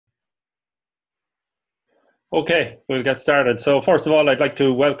Okay, we'll get started. So first of all, I'd like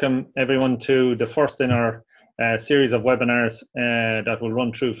to welcome everyone to the first in our series of webinars that will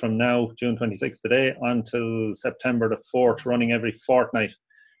run through from now, June 26th today, until September the 4th, running every fortnight.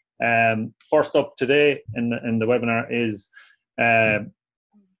 First up today in the webinar is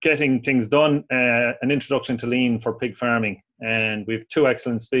Getting Things Done, an introduction to lean for pig farming. And we have two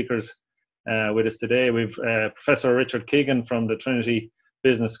excellent speakers with us today. We've Professor Richard Keegan from the Trinity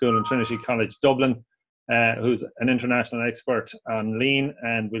Business School in Trinity College Dublin, who's an international expert on lean,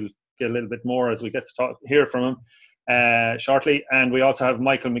 and we'll get a little bit more as we get to hear from him shortly. And we also have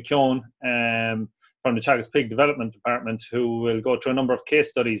Michael McKeown from the Teagasc Pig Development Department, who will go through a number of case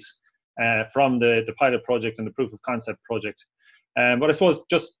studies from the pilot project and the proof of concept project. But I suppose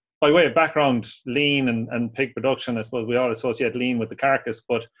just by way of background, lean and pig production, I suppose we all associate lean with the carcass,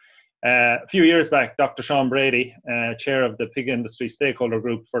 but a few years back, Dr. Sean Brady, chair of the Pig Industry Stakeholder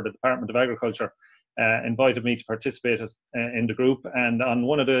Group for the Department of Agriculture, invited me to participate in the group. And on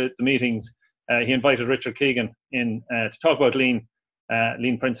one of the meetings, he invited Richard Keegan in to talk about lean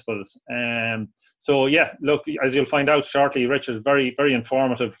principles. So yeah, look, as you'll find out shortly, Richard is very, very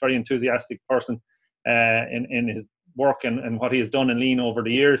informative, very enthusiastic person in his work and what he has done in lean over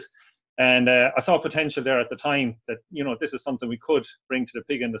the years. And I saw potential there at the time that, you know, this is something we could bring to the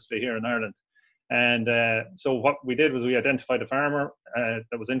pig industry here in Ireland. And so what we did was we identified a farmer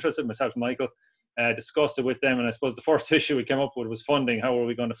that was interested, myself and Michael, discussed it with them. And I suppose the first issue we came up with was funding. How are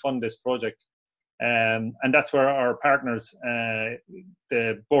we going to fund this project? And that's where our partners,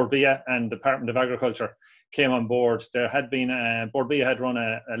 the Board Bia and Department of Agriculture, came on board. There had been, Board Bia had run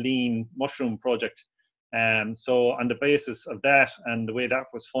a lean mushroom project. So on the basis of that and the way that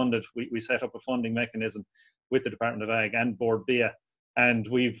was funded, we set up a funding mechanism with the Department of Ag and Board Bia. And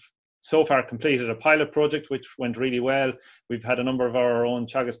we've so far completed a pilot project, which went really well. We've had a number of our own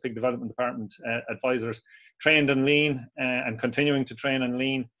Teagasc Pig Development Department advisors trained in lean and continuing to train in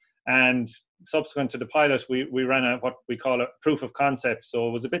lean. And subsequent to the pilot, we ran what we call a proof of concept. So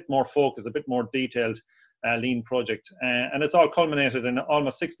it was a bit more focused, a bit more detailed lean project. And it's all culminated in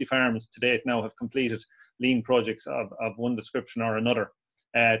almost 60 farms to date now have completed lean projects of one description or another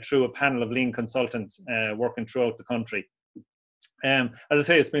through a panel of lean consultants working throughout the country. As I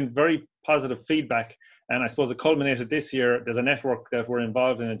say, it's been very positive feedback, and I suppose it culminated this year. There's a network that we're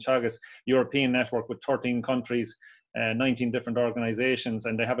involved in Teagasc, European network with 13 countries, 19 different organizations,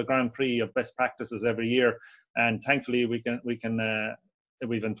 and they have a Grand Prix of best practices every year. And thankfully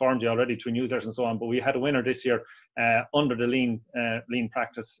we've informed you already through newsletters and so on, but we had a winner this year under the lean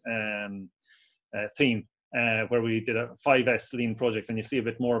practice theme, where we did a 5S lean project, and you see a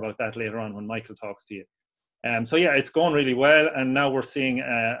bit more about that later on when Michael talks to you. So yeah, it's going really well, and now we're seeing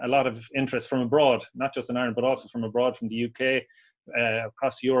a lot of interest from abroad, not just in Ireland, but also from abroad, from the UK,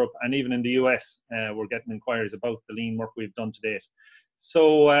 across Europe, and even in the US. We're getting inquiries about the lean work we've done to date.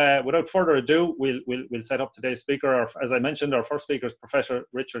 So without further ado, we'll set up today's speaker. As I mentioned, our first speaker is Professor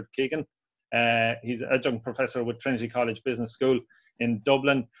Richard Keegan. He's an adjunct professor with Trinity College Business School in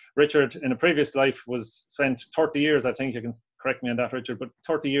Dublin. Richard, in a previous life, spent 30 years, I think you can correct me on that, Richard, but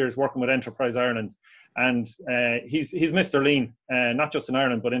 30 years working with Enterprise Ireland. And he's Mr. Lean, not just in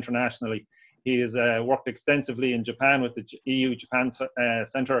Ireland, but internationally. He has worked extensively in Japan with the EU Japan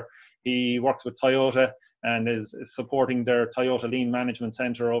Centre. He works with Toyota and is supporting their Toyota Lean Management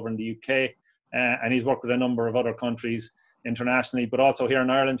Centre over in the UK. And he's worked with a number of other countries internationally, but also here in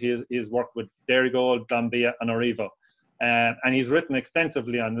Ireland, he's worked with Dairygold, Glanbia and Orivo. And he's written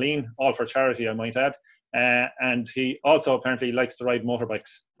extensively on lean, all for charity, I might add. And he also apparently likes to ride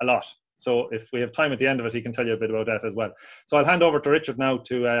motorbikes a lot. So if we have time at the end of it, he can tell you a bit about that as well. So I'll hand over to Richard now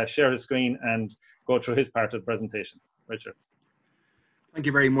to share his screen and go through his part of the presentation. Richard. Thank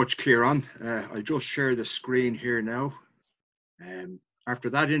you very much, Kieran. I'll just share the screen here now. After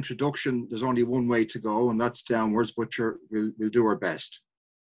that introduction, there's only one way to go, and that's downwards, but we'll do our best.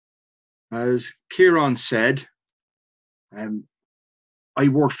 As Kieran said, I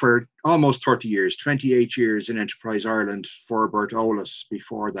worked for almost 30 years, 28 years in Enterprise Ireland for Bert Olis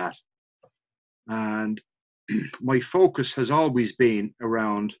before that. And my focus has always been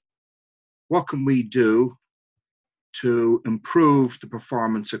around what can we do to improve the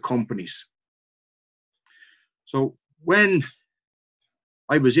performance of companies. So when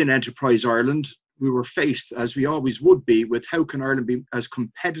I was in Enterprise Ireland, we were faced, as we always would be, with how can Ireland be as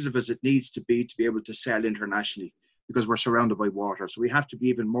competitive as it needs to be able to sell internationally, because we're surrounded by water. So we have to be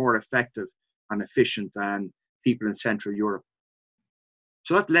even more effective and efficient than people in Central Europe.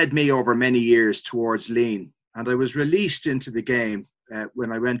 So that led me over many years towards lean. And I was released into the game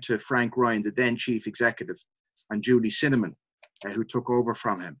when I went to Frank Ryan, the then chief executive, and Julie Cinnamon, who took over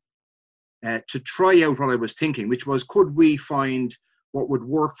from him. to try out what I was thinking, which was, could we find what would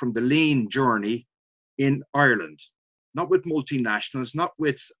work from the lean journey in Ireland? Not with multinationals, not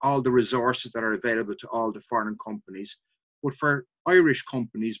with all the resources that are available to all the foreign companies, but for Irish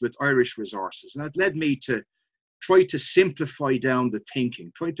companies with Irish resources. And that led me to try to simplify down the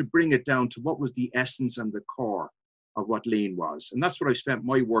thinking, try to bring it down to what was the essence and the core of what lean was. And that's what I've spent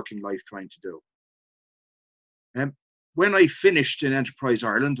my working life trying to do. When I finished in Enterprise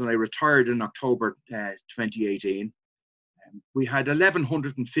Ireland and I retired in October 2018, we had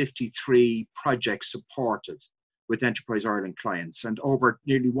 1,153 projects supported with Enterprise Ireland clients, and over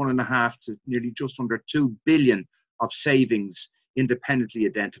nearly 1.5 to nearly just under 2 billion of savings independently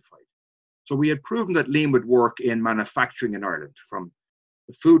identified. So we had proven that lean would work in manufacturing in Ireland. From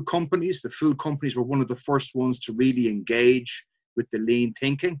the food companies were one of the first ones to really engage with the lean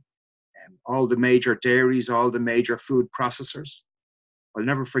thinking. All the major dairies, all the major food processors. I'll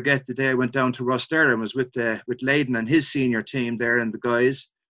never forget the day I went down to Rostera and was with Leyden and his senior team there and the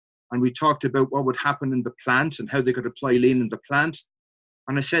guys. And we talked about what would happen in the plant and how they could apply lean in the plant.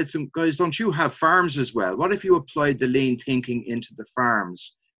 And I said to them, guys, don't you have farms as well? What if you applied the lean thinking into the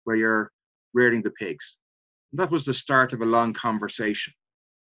farms where you're rearing the pigs? And that was the start of a long conversation.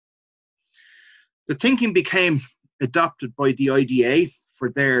 The thinking became adopted by the IDA for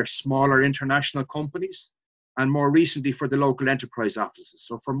their smaller international companies, and more recently for the local enterprise offices,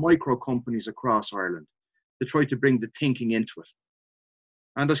 so for micro companies across Ireland, to try to bring the thinking into it.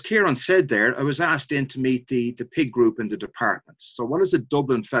 And as Kieran said there, I was asked in to meet the pig group in the department. So what does a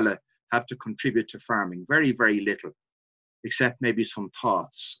Dublin fella have to contribute to farming? Very, very little, except maybe some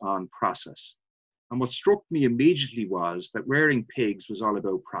thoughts on process. And what struck me immediately was that rearing pigs was all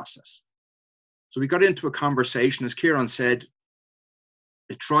about process. So we got into a conversation, as Kieran said,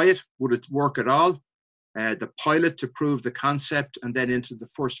 try it, would it work at all? The pilot to prove the concept, and then into the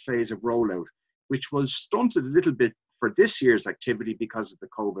first phase of rollout, which was stunted a little bit for this year's activity because of the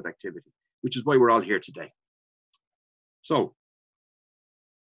COVID activity, which is why we're all here today. So,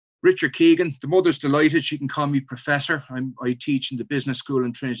 Richard Keegan, the mother's delighted, she can call me professor. I teach in the business school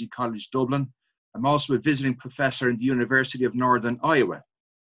in Trinity College, Dublin. I'm also a visiting professor in the University of Northern Iowa.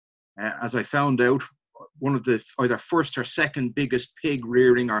 As I found out, one of the either first or second biggest pig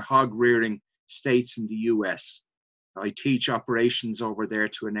rearing or hog rearing states in the US. I teach operations over there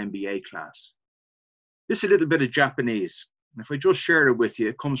to an MBA class. This is a little bit of Japanese. If I just share it with you,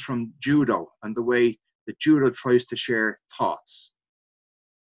 it comes from judo and the way that judo tries to share thoughts.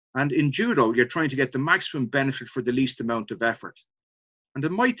 And in judo, you're trying to get the maximum benefit for the least amount of effort. And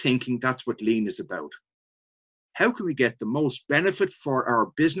in my thinking, that's what lean is about. How can we get the most benefit for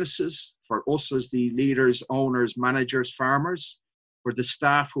our businesses, for us as the leaders, owners, managers, farmers, for the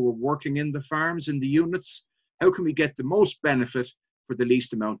staff who are working in the farms, in the units? How can we get the most benefit for the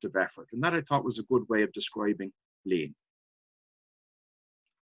least amount of effort? And that I thought was a good way of describing lean.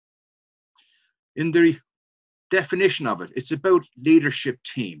 In the definition of it, it's about leadership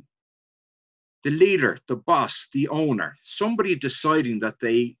team. The leader, the boss, the owner, somebody deciding that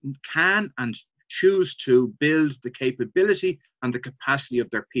they can and choose to build the capability and the capacity of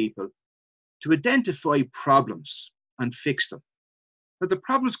their people to identify problems and fix them. Now, the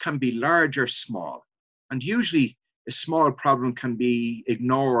problems can be large or small, and usually a small problem can be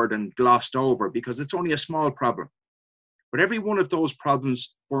ignored and glossed over because it's only a small problem. But every one of those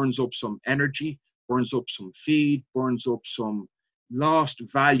problems burns up some energy, burns up some feed, burns up some lost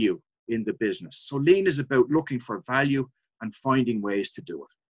value in the business. So lean is about looking for value and finding ways to do it.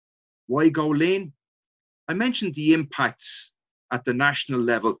 Why go lean? I mentioned the impacts at the national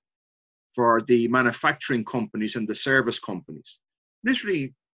level for the manufacturing companies and the service companies.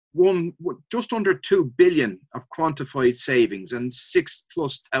 Literally just under 2 billion of quantified savings and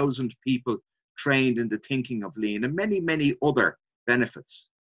 6,000+ people trained in the thinking of lean and many, many other benefits.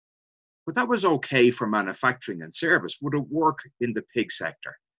 But that was okay for manufacturing and service. Would it work in the pig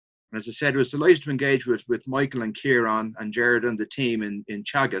sector? And as I said, I was delighted to engage with Michael and Kieran and Jared and the team in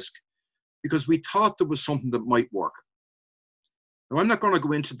Teagasc, because we thought there was something that might work. Now, I'm not going to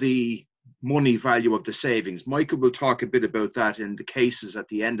go into the money value of the savings. Michael will talk a bit about that in the cases at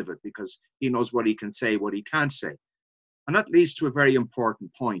the end of it, because he knows what he can say, what he can't say. And that leads to a very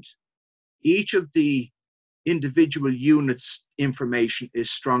important point. Each of the individual units' information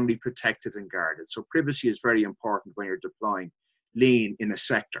is strongly protected and guarded. So privacy is very important when you're deploying lean in a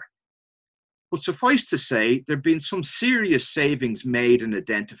sector. But suffice to say, there have been some serious savings made and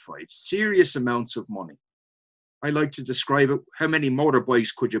identified, serious amounts of money. I like to describe it, how many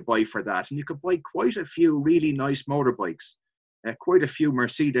motorbikes could you buy for that? And you could buy quite a few really nice motorbikes, quite a few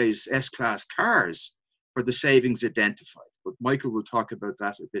Mercedes S-Class cars for the savings identified. But Michael will talk about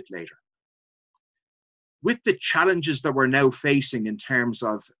that a bit later. with the challenges that we're now facing in terms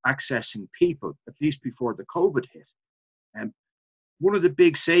of accessing people, at least before the COVID hit, one of the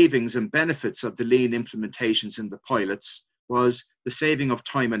big savings and benefits of the lean implementations in the pilots was the saving of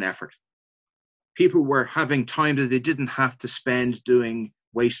time and effort. People were having time that they didn't have to spend doing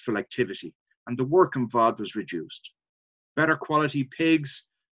wasteful activity, and the work involved was reduced. Better quality pigs,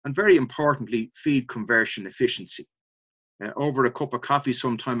 and very importantly, feed conversion efficiency. Over a cup of coffee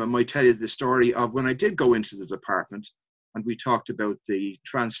sometime, I might tell you the story of when I did go into the department and we talked about the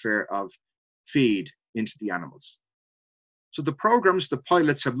transfer of feed into the animals. So the programs, the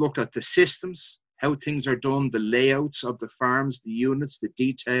pilots have looked at the systems, how things are done, the layouts of the farms, the units, the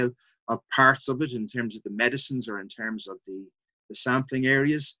detail of parts of it in terms of the medicines or in terms of the sampling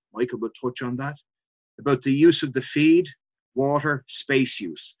areas. Michael will touch on that. About the use of the feed, water, space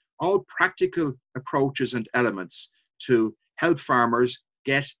use, all practical approaches and elements to help farmers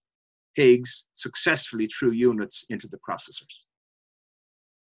get pigs successfully through units into the processors.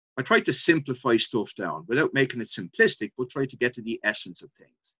 I tried to simplify stuff down without making it simplistic, but try to get to the essence of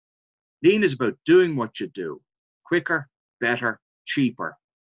things. Lean is about doing what you do, quicker, better, cheaper,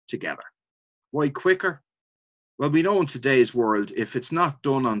 together. Why quicker? Well, we know in today's world, if it's not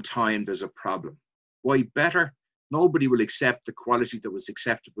done on time, there's a problem. Why better? Nobody will accept the quality that was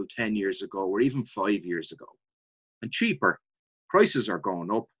acceptable 10 years ago or even 5 years ago. And cheaper, prices are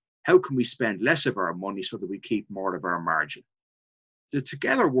going up. How can we spend less of our money so that we keep more of our margin? The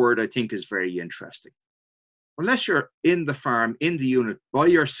together word, I think, is very interesting. Unless you're in the farm, in the unit, by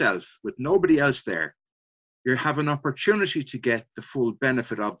yourself, with nobody else there, you have an opportunity to get the full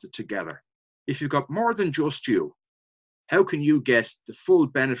benefit of the together. If you've got more than just you, how can you get the full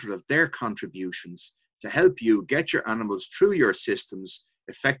benefit of their contributions to help you get your animals through your systems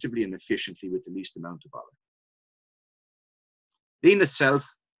effectively and efficiently with the least amount of bother? Lean itself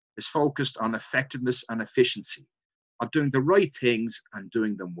is focused on effectiveness and efficiency, of doing the right things and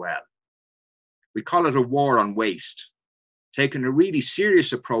doing them well. We call it a war on waste, taking a really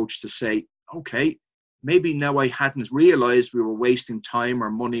serious approach to say, okay, maybe now I hadn't realized we were wasting time or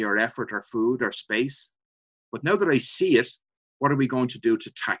money or effort or food or space, but now that I see it, what are we going to do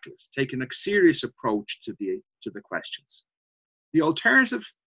to tackle it? Taking a serious approach to the questions. The alternative,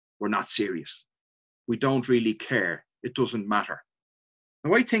 we're not serious. We don't really care. It doesn't matter.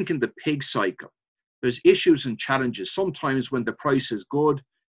 Now, I think in the pig cycle, there's issues and challenges. Sometimes when the price is good,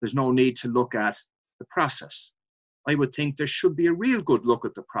 there's no need to look at the process. I would think there should be a real good look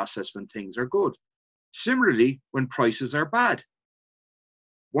at the process when things are good. Similarly, when prices are bad.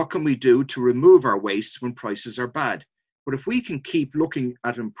 What can we do to remove our waste when prices are bad? But if we can keep looking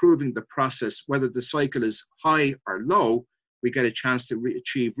at improving the process, whether the cycle is high or low, we get a chance to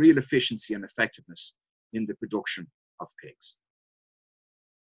achieve real efficiency and effectiveness in the production of pigs.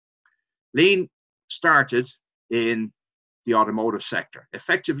 Lean started in the automotive sector.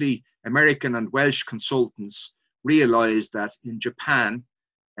 Effectively, American and Welsh consultants realized that in Japan,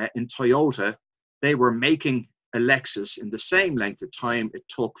 in Toyota, they were making a Lexus in the same length of time it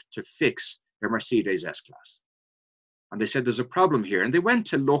took to fix a Mercedes S-Class. And they said, there's a problem here. And they went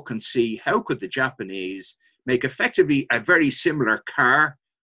to look and see how could the Japanese make effectively a very similar car,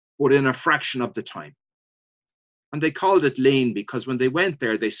 but in a fraction of the time. And they called it lean because when they went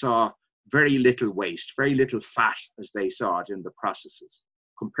there, they saw very little waste, very little fat as they saw it in the processes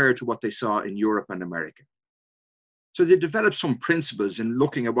compared to what they saw in Europe and America. So they developed some principles in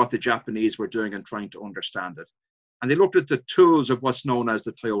looking at what the Japanese were doing and trying to understand it. And they looked at the tools of what's known as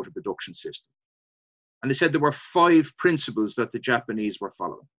the Toyota production system. And they said there were 5 principles that the Japanese were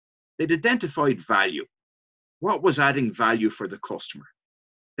following. They'd identified value. What was adding value for the customer?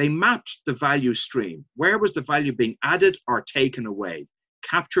 They mapped the value stream. Where was the value being added or taken away,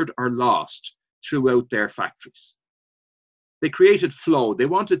 captured or lost throughout their factories? They created flow. They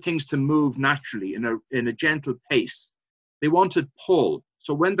wanted things to move naturally in a gentle pace. They wanted pull.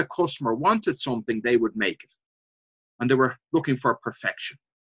 So when the customer wanted something, they would make it. And they were looking for perfection.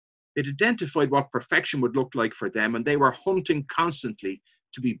 They'd identified what perfection would look like for them, and they were hunting constantly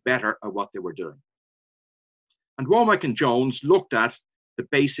to be better at what they were doing. And Womack and Jones looked at the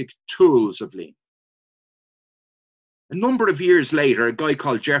basic tools of lean. A number of years later, a guy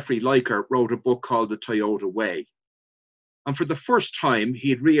called Jeffrey Liker wrote a book called The Toyota Way. And for the first time, he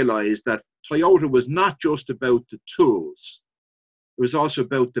had realized that Toyota was not just about the tools. It was also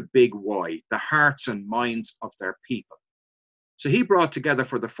about the big why, the hearts and minds of their people. So he brought together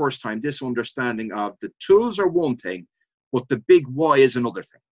for the first time this understanding of the tools are one thing, but the big why is another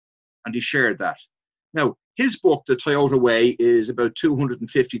thing. And he shared that. Now, his book, The Toyota Way, is about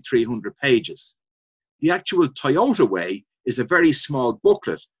 250, 300 pages. The actual Toyota Way is a very small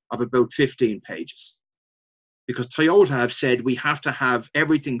booklet of about 15 pages. because Toyota have said we have to have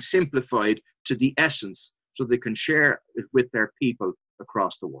everything simplified to the essence so they can share it with their people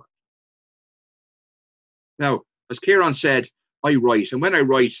across the world. Now, as Kieran said, I write, and when I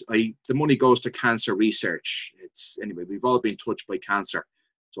write, the money goes to cancer research. Anyway, we've all been touched by cancer.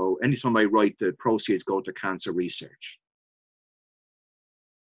 So anytime I write, the proceeds go to cancer research.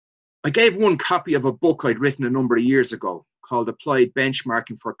 I gave one copy of a book I'd written a number of years ago called Applied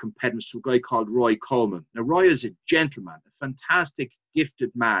Benchmarking for Competitiveness to a guy called Roy Coleman. Now, Roy is a gentleman, a fantastic,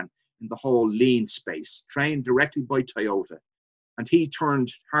 gifted man in the whole lean space, trained directly by Toyota. And he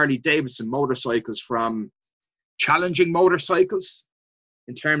turned Harley Davidson motorcycles from challenging motorcycles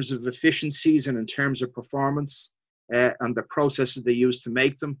in terms of efficiencies and in terms of performance and the processes they use to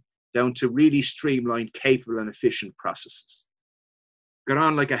make them, down to really streamlined, capable and efficient processes. Got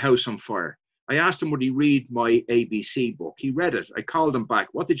on like a house on fire. I asked him, would he read my ABC book? He read it. I called him back.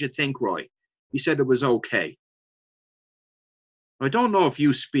 What did you think, Roy? He said it was okay. I don't know if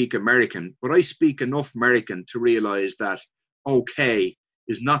you speak American, but I speak enough American to realize that okay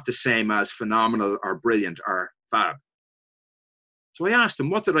is not the same as phenomenal or brilliant or fab. So I asked him,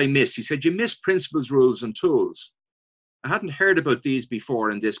 what did I miss? He said, you missed principles, rules, and tools. I hadn't heard about these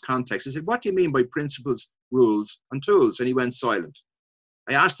before in this context. I said, what do you mean by principles, rules, and tools? And he went silent.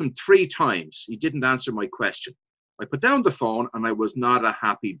 I asked him 3 times. He didn't answer my question. I put down the phone and I was not a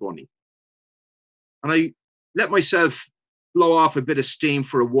happy bunny. And I let myself blow off a bit of steam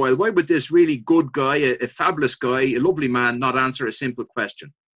for a while. Why would this really good guy, a fabulous guy, a lovely man, not answer a simple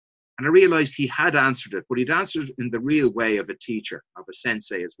question? And I realized he had answered it, but he'd answered it in the real way of a teacher, of a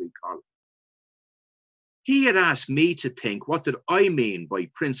sensei, as we call it. He had asked me to think, what did I mean by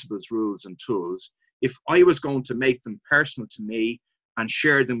principles, rules, and tools if I was going to make them personal to me and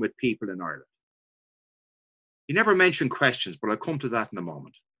share them with people in Ireland? He never mentioned questions, but I'll come to that in a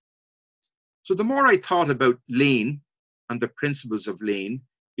moment. So the more I thought about lean and the principles of lean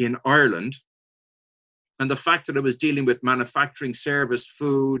in Ireland, and the fact that I was dealing with manufacturing, service,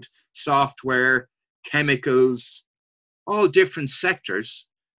 food, software, chemicals, all different sectors,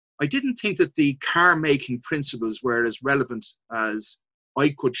 I didn't think that the car-making principles were as relevant as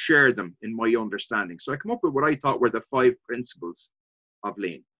I could share them in my understanding. So I came up with what I thought were the 5 principles of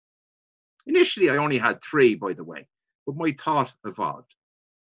lean. Initially, I only had 3, by the way, but my thought evolved.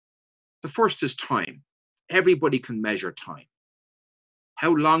 The first is time. Everybody can measure time.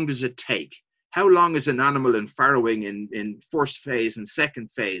 How long does it take? How long is an animal in farrowing in first phase and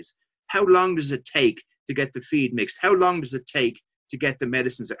second phase? How long does it take to get the feed mixed? How long does it take to get the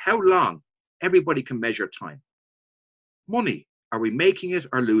medicines? How long? Everybody can measure time. Money. Are we making it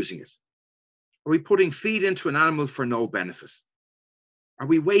or losing it? Are we putting feed into an animal for no benefit? Are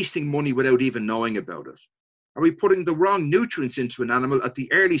we wasting money without even knowing about it? Are we putting the wrong nutrients into an animal at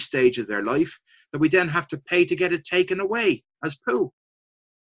the early stage of their life that we then have to pay to get it taken away as poo?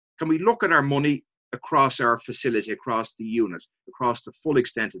 Can we look at our money across our facility, across the unit, across the full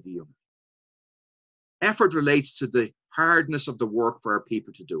extent of the unit? Effort relates to the hardness of the work for our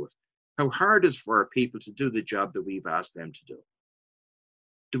people to do it. How hard is it for our people to do the job that we've asked them to do?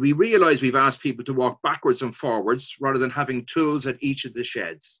 Do we realize we've asked people to walk backwards and forwards rather than having tools at each of the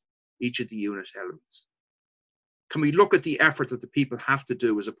sheds, each of the unit elements? Can we look at the effort that the people have to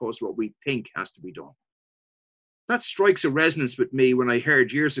do as opposed to what we think has to be done? That strikes a resonance with me when I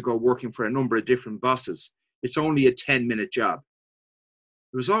heard years ago, working for a number of different bosses, it's only a 10-minute job.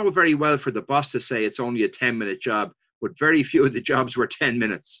 It was all very well for the boss to say it's only a 10-minute job, but very few of the jobs were 10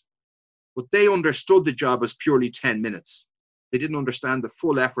 minutes. But they understood the job as purely 10 minutes. They didn't understand the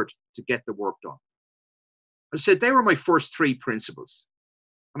full effort to get the work done. As I said, they were my first 3 principles.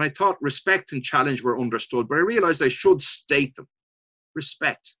 And I thought respect and challenge were understood, but I realized I should state them.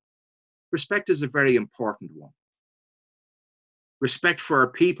 Respect. Respect is a very important one. Respect for our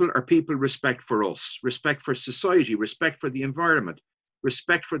people respect for us. Respect for society, respect for the environment,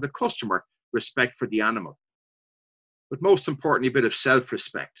 respect for the customer, respect for the animal. But most importantly, a bit of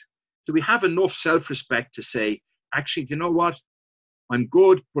self-respect. Do we have enough self-respect to say, actually, do you know what? I'm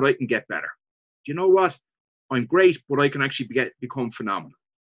good, but I can get better. Do you know what? I'm great, but I can actually become phenomenal.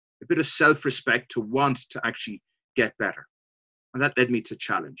 A bit of self-respect to want to actually get better. And that led me to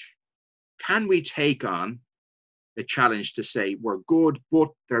challenge. Can we take on a challenge to say we're good, but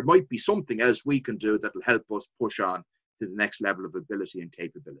there might be something else we can do that will help us push on to the next level of ability and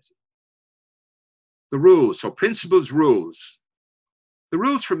capability? The rules, so principles, rules. The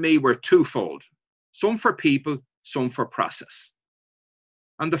rules for me were twofold, some for people, some for process.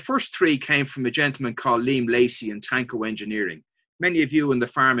 And the first 3 came from a gentleman called Liam Lacey in Tanko Engineering. Many of you in the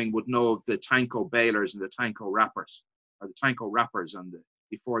farming would know of the Tanko balers and the Tanko wrappers, or the Tanko wrappers, and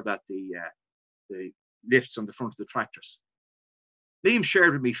before that the lifts on the front of the tractors. Liam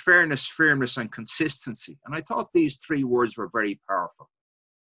shared with me fairness, firmness, and consistency. And I thought these three words were very powerful.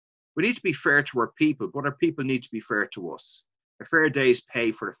 We need to be fair to our people, but our people need to be fair to us. A fair day's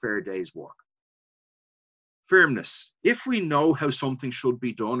pay for a fair day's work. Firmness. If we know how something should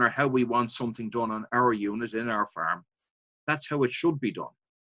be done or how we want something done on our unit, in our farm, that's how it should be done.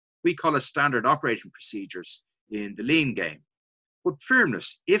 We call it standard operating procedures in the lean game. But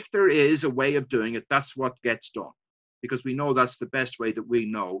firmness, if there is a way of doing it, that's what gets done, because we know that's the best way that we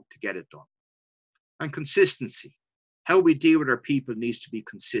know to get it done. And consistency. How we deal with our people needs to be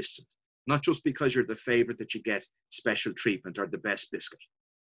consistent, not just because you're the favorite that you get special treatment or the best biscuit.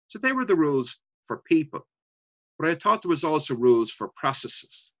 So they were the rules for people. But I thought there was also rules for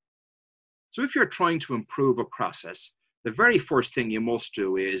processes. So if you're trying to improve a process, the very first thing you must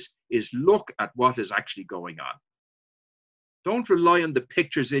do is look at what is actually going on. Don't rely on the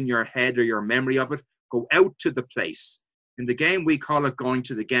pictures in your head or your memory of it. Go out to the place. In the game, we call it going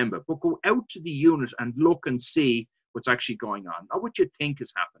to the gemba, but go out to the unit and look and see what's actually going on, not what you think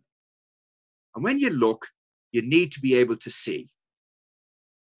is happening. And when you look, you need to be able to see.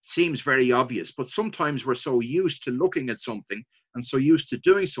 Seems very obvious, but sometimes we're so used to looking at something and so used to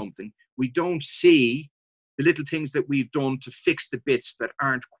doing something, we don't see the little things that we've done to fix the bits that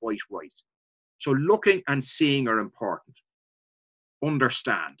aren't quite right. So looking and seeing are important.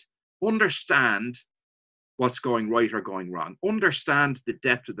 Understand what's going right or going wrong. Understand the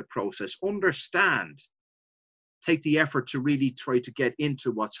depth of the process. Understand. Take the effort to really try to get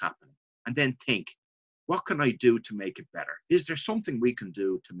into what's happening, and then think, what can I do to make it better? Is there something we can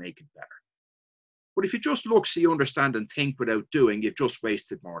do to make it better? But if you just look, see, understand, and think without doing, you've just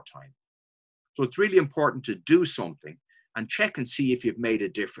wasted more time. So it's really important to do something and check and see if you've made a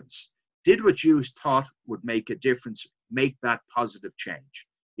difference. Did what you thought would make a difference make that positive change?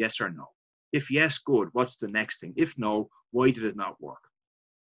 Yes or no? If yes, good. What's the next thing? If no, why did it not work?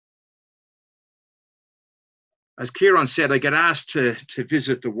 As Kieran said, I get asked to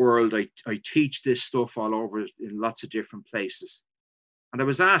visit the world. I teach this stuff all over in lots of different places. And I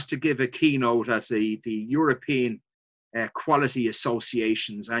was asked to give a keynote at the European Quality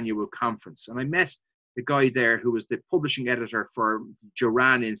Association's annual conference. And I met the guy there who was the publishing editor for the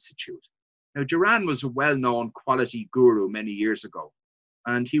Duran Institute. Now, Duran was a well-known quality guru many years ago,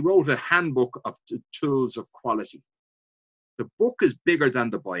 and he wrote a handbook of the tools of quality. The book is bigger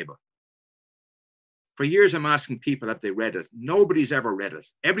than the Bible. For years, I'm asking people, have they read it? Nobody's ever read it.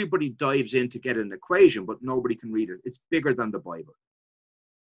 Everybody dives in to get an equation, but nobody can read it. It's bigger than the Bible.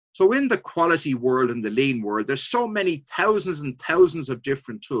 So in the quality world and the lean world, there's so many thousands and thousands of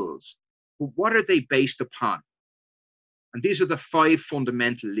different tools. But what are they based upon? And these are the 5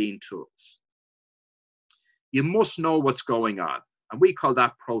 fundamental lean tools. You must know what's going on, and we call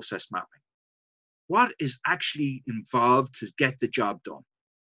that process mapping. What is actually involved to get the job done?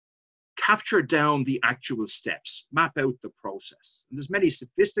 Capture down the actual steps, map out the process. And there's many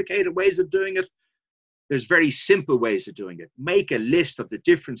sophisticated ways of doing it. There's very simple ways of doing it. Make a list of the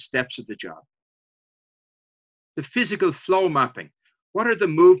different steps of the job. The physical flow mapping. What are the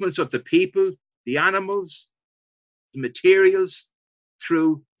movements of the people, the animals, the materials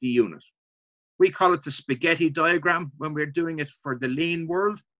through the unit? We call it the spaghetti diagram when we're doing it for the lean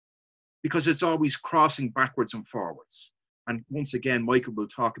world, because it's always crossing backwards and forwards. And once again, Michael will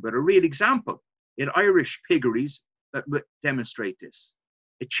talk about a real example in Irish piggeries that demonstrate this.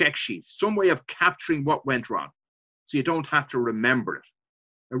 A check sheet, some way of capturing what went wrong, so you don't have to remember it.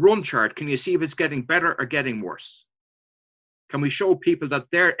 A run chart, can you see if it's getting better or getting worse? Can we show people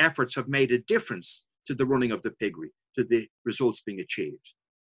that their efforts have made a difference to the running of the piggery, to the results being achieved?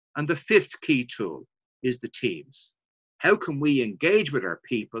 And the 5th key tool is the teams. How can we engage with our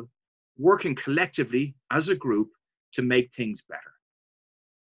people, working collectively as a group to make things better?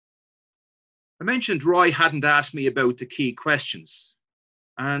 I mentioned Roy hadn't asked me about the key questions.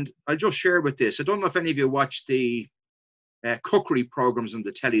 And I'll just share with this. I don't know if any of you watch the cookery programs on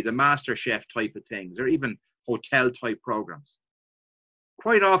the telly, the Master Chef type of things, or even hotel type programs.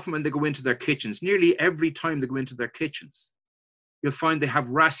 Quite often when they go into their kitchens, nearly every time they go into their kitchens, you'll find they have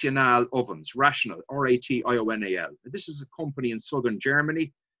Rational ovens, Rational, R-A-T-I-O-N-A-L. This is a company in southern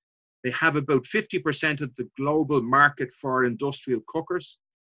Germany. They have about 50% of the global market for industrial cookers.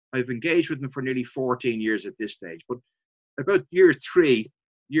 I've engaged with them for nearly 14 years at this stage. But about year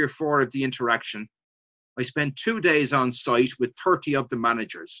 4 of the interaction, I spent 2 days on site with 30 of the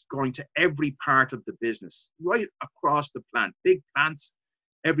managers, going to every part of the business, right across the plant, big plants,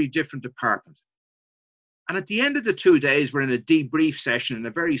 every different department. And at the end of the 2 days, we're in a debrief session in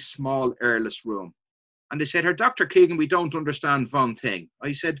a very small, airless room. And they said, Herr Dr. Keegan, we don't understand one thing.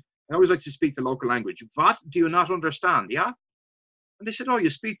 I said, I always like to speak the local language. What do you not understand? Yeah? And they said, oh, you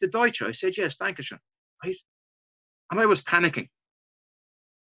speak the Deutsch? I said, yes, Dankeschön. Right? And I was panicking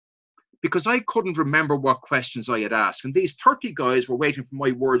because I couldn't remember what questions I had asked. And these 30 guys were waiting for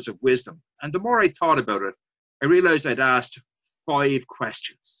my words of wisdom. And the more I thought about it, I realized I'd asked 5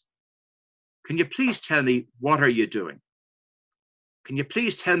 questions. Can you please tell me, what are you doing? Can you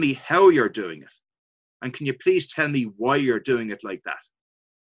please tell me how you're doing it? And can you please tell me why you're doing it like that?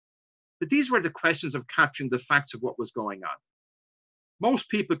 But these were the questions of capturing the facts of what was going on. Most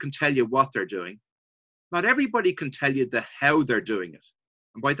people can tell you what they're doing. Not everybody can tell you the how they're doing it.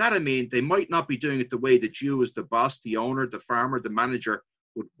 And by that I mean they might not be doing it the way that you as the boss, the owner, the farmer, the manager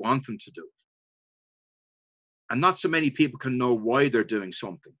would want them to do it. And not so many people can know why they're doing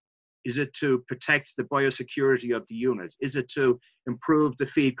something. Is it to protect the biosecurity of the unit? Is it to improve the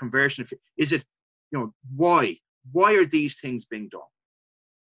feed conversion? Is it, why? Why are these things being done?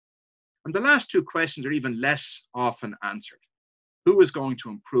 And the last 2 questions are even less often answered. Who is going to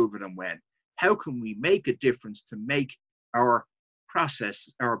improve it and when? How can we make a difference to make our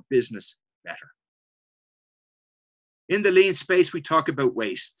process, our business better? In the lean space, we talk about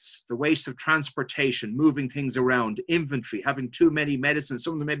wastes, the waste of transportation, moving things around, inventory, having too many medicines,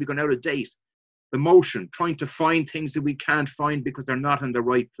 some of them may be going out of date, the motion, trying to find things that we can't find because they're not in the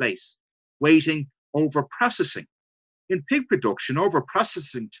right place, waiting, over-processing. In pig production,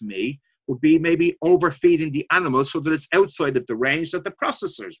 over-processing to me would be maybe overfeeding the animals so that it's outside of the range that the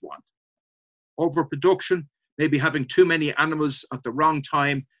processors want. Overproduction, maybe having too many animals at the wrong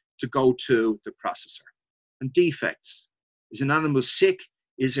time to go to the processor. And defects. Is an animal sick?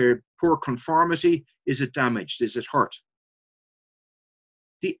 Is there poor conformity? Is it damaged? Is it hurt?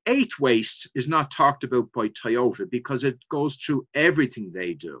 The 8th waste is not talked about by Toyota because it goes through everything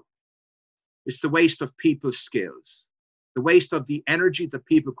they do. It's the waste of people's skills, the waste of the energy that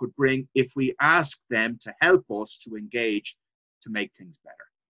people could bring if we ask them to help us to engage to make things better.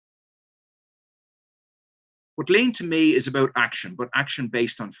 What lean to me is about action, but action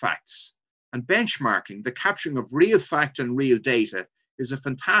based on facts. And benchmarking, the capturing of real fact and real data, is a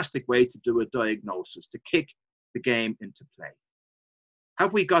fantastic way to do a diagnosis, to kick the game into play.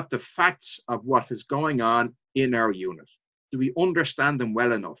 Have we got the facts of what is going on in our unit? Do we understand them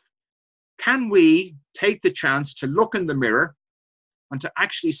well enough? Can we take the chance to look in the mirror and to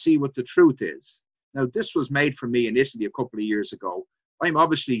actually see what the truth is? Now, this was made for me in Italy a couple of years ago. I'm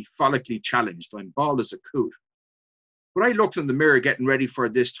obviously follically challenged. I'm bald as a coot. But I looked in the mirror getting ready for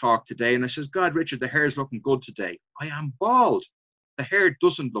this talk today, and I says, God, Richard, the hair's looking good today. I am bald. The hair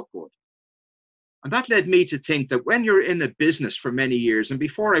doesn't look good. And that led me to think that when you're in a business for many years, and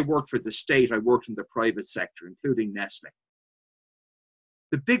before I worked for the state, I worked in the private sector, including Nestle.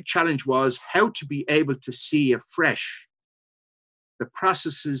 The big challenge was how to be able to see afresh the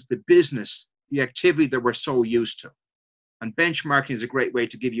processes, the business, the activity that we're so used to. And benchmarking is a great way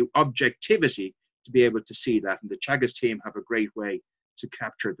to give you objectivity to be able to see that. And the Teagasc team have a great way to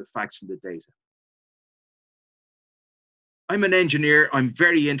capture the facts and the data. I'm an engineer. I'm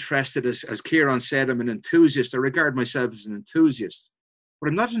very interested, as Kieran said, I'm an enthusiast. I regard myself as an enthusiast. But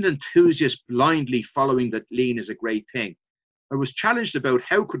I'm not an enthusiast blindly following that lean is a great thing. I was challenged about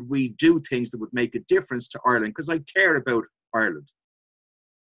how could we do things that would make a difference to Ireland, because I care about Ireland.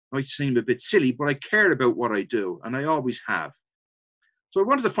 It might seem a bit silly, but I care about what I do, and I always have. So I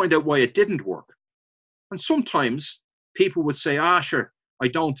wanted to find out why it didn't work. And sometimes people would say, sure, I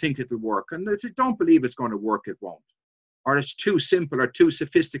don't think it'll work. And if you don't believe it's going to work, it won't. Or it's too simple or too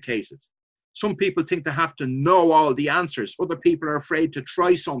sophisticated. Some people think they have to know all the answers. Other people are afraid to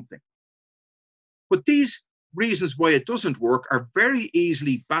try something. But these reasons why it doesn't work are very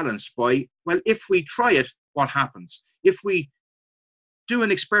easily balanced by, well, if we try it, what happens? If we do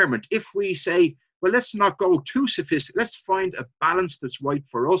an experiment, if we say, well, let's not go too sophisticated, let's find a balance that's right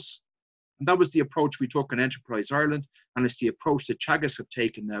for us. And that was the approach we took in Enterprise Ireland, and it's the approach that Teagasc have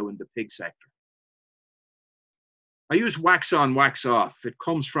taken now in the pig sector. I use wax on, wax off. It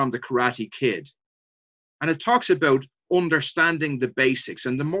comes from the Karate Kid. And it talks about understanding the basics.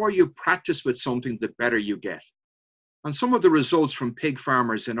 And the more you practice with something, the better you get. And some of the results from pig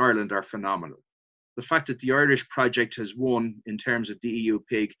farmers in Ireland are phenomenal. The fact that the Irish project has won in terms of the EU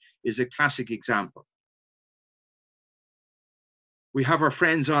pig is a classic example. We have our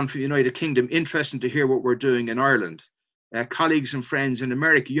friends on from the United Kingdom, interesting to hear what we're doing in Ireland. Colleagues and friends in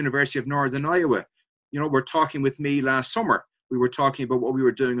America, University of Northern Iowa, were talking with me last summer. We were talking about what we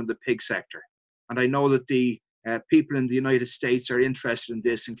were doing in the pig sector. And I know that the people in the United States are interested in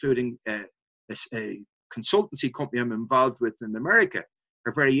this, including a consultancy company I'm involved with in America,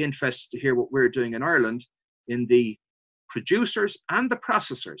 are very interested to hear what we're doing in Ireland in the producers and the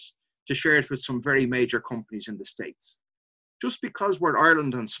processors. to share it with some very major companies in the States. Just because we're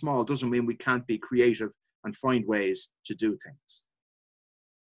Ireland and small doesn't mean we can't be creative and find ways to do things.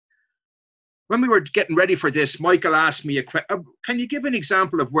 When we were getting ready for this, Michael asked me, can you give an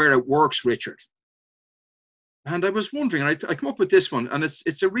example of where it works, Richard? And I was wondering, and I come up with this one, and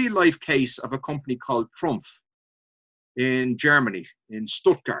it's a real life case of a company called Trumpf in Germany, in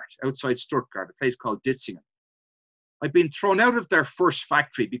Stuttgart, outside Stuttgart, a place called Ditzingen. I've been thrown out of their first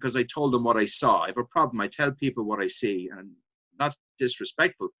factory because I told them what I saw. I have a problem. I tell people what I see, and not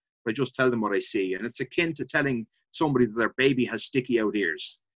disrespectful, but I just tell them what I see. And it's akin to telling somebody that their baby has sticky out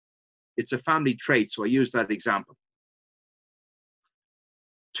ears. It's a family trait, so I use that example.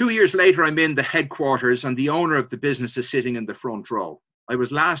 2 years later, I'm in the headquarters, and the owner of the business is sitting in the front row. I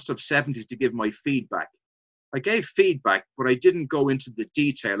was last of 70 to give my feedback. I gave feedback, but I didn't go into the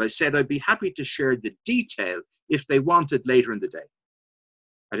detail. I said I'd be happy to share the detail if they wanted later in the day,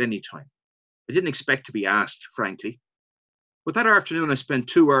 at any time. I didn't expect to be asked, frankly. But that afternoon, I spent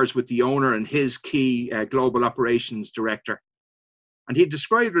 2 hours with the owner and his key global operations director. And he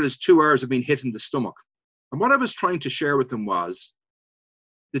described it as 2 hours of being hit in the stomach. And what I was trying to share with them was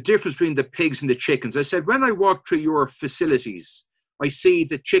the difference between the pigs and the chickens. I said, when I walk through your facilities, I see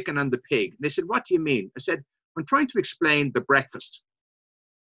the chicken and the pig. And they said, what do you mean? I said, I'm trying to explain the breakfast.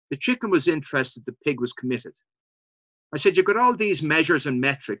 The chicken was interested, the pig was committed. I said, you've got all these measures and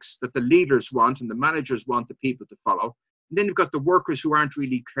metrics that the leaders want and the managers want the people to follow. And then you've got the workers who aren't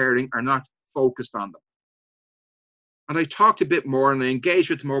really caring, are not focused on them. And I talked a bit more and I engaged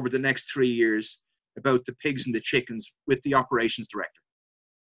with them over the next 3 years about the pigs and the chickens with the operations director.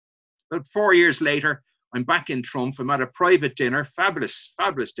 About 4 years later, I'm back in Trumpf. I'm at a private dinner, fabulous,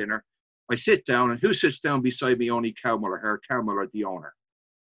 fabulous dinner. I sit down, and who sits down beside me? Only Cowmuller, the owner.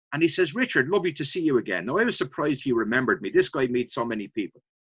 And he says, Richard, lovely to see you again. Now, I was surprised he remembered me. This guy meets so many people.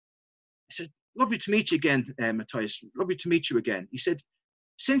 I said, lovely to meet you again, Matthias. Lovely to meet you again. He said,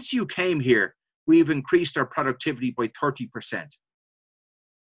 since you came here, we've increased our productivity by 30%.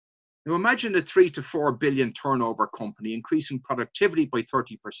 Now, imagine a 3 to 4 billion turnover company increasing productivity by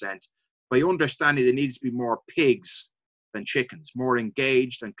 30% by understanding there needs to be more pigs than chickens, more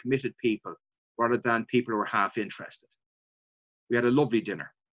engaged and committed people rather than people who are half interested. We had a lovely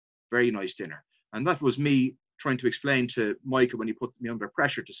dinner, very nice dinner. And that was me trying to explain to Michael when he put me under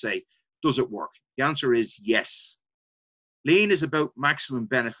pressure to say, does it work? The answer is yes. Lean is about maximum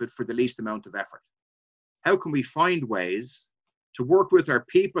benefit for the least amount of effort. How can we find ways to work with our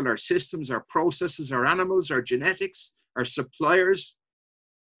people, our systems, our processes, our animals, our genetics, our suppliers,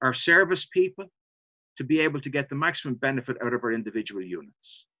 our service people, to be able to get the maximum benefit out of our individual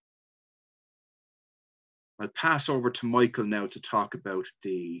units? I'll pass over to Michael now to talk about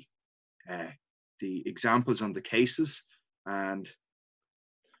the examples and the cases. And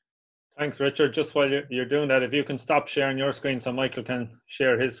thanks, Richard. Just while you're doing that, if you can stop sharing your screen so Michael can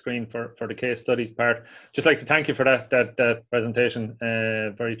share his screen for the case studies part. Just like to thank you for that presentation.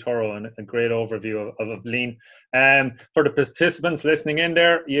 Very thorough and a great overview of Lean. For the participants listening in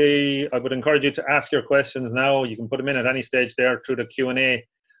there, I would encourage you to ask your questions now. You can put them in at any stage there through the Q&A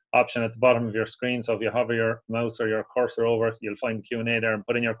option at the bottom of your screen. So if you hover your mouse or your cursor over it, you'll find the Q&A there and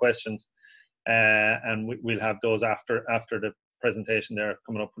put in your questions. And we'll have those after the presentation there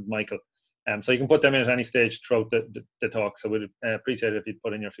coming up with Michael. So you can put them in at any stage throughout the talk. So we'd appreciate it if you'd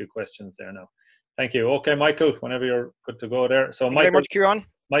put in your few questions there now. Thank you. Okay, Michael, whenever you're good to go there. So Thank you very much, Kieran.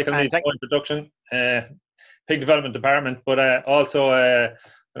 Michael needs no introduction. Pig development department, but also, I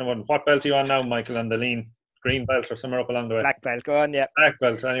don't know, what belt are you on now, Michael, on the Lean? Green belt or somewhere up along the way? Black belt, go on, yeah. Black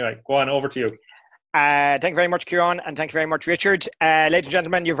belt, anyway. Go on, over to you. Thank you very much, Kieran, and thank you very much, Richard. Ladies and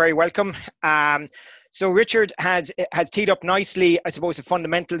gentlemen, you're very welcome. So Richard has teed up nicely, I suppose, the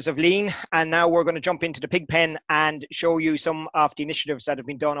fundamentals of Lean, and now we're going to jump into the pig pen and show you some of the initiatives that have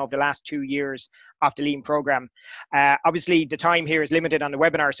been done over the last 2 years of the Lean program. Obviously, the time here is limited on the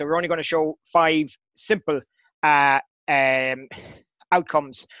webinar, so we're only going to show 5 simple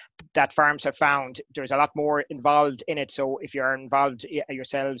outcomes that farms have found. There's a lot more involved in it, so if you're involved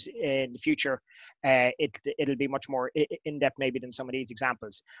yourselves in the future, it'll be much more in-depth maybe than some of these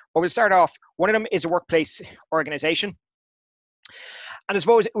examples. But we'll start off. One of them is a workplace organization. And I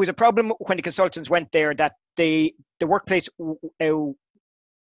suppose it was a problem when the consultants went there that the workplace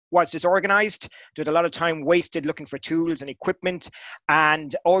was disorganized. There was a lot of time wasted looking for tools and equipment,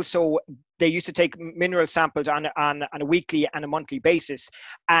 and also they used to take mineral samples on a weekly and a monthly basis,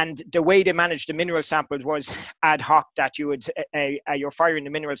 and the way they managed the mineral samples was ad hoc, that you would you're firing the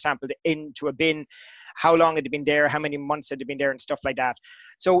mineral sample into a bin, how long had it been there, how many months had it been there, and stuff like that.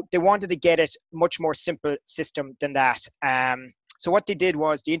 So they wanted to get it much more simple system than that. So what they did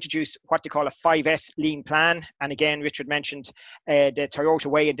was they introduced what they call a 5S lean plan. And again, Richard mentioned the Toyota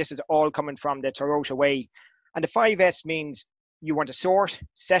way, and this is all coming from the Toyota way. And the 5S means you want to sort,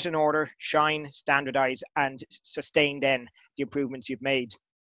 set in order, shine, standardize, and sustain then the improvements you've made.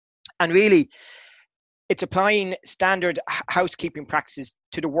 And really, it's applying standard housekeeping practices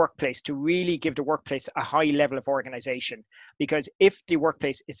to the workplace to really give the workplace a high level of organization. Because if the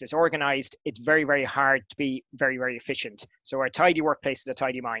workplace is disorganized, it's very, very hard to be very, very efficient. So a tidy workplace is a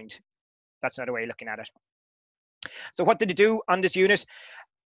tidy mind. That's another way of looking at it. So what did they do on this unit?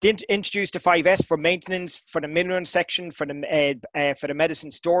 They introduced the 5S for maintenance, for the mineral section, for the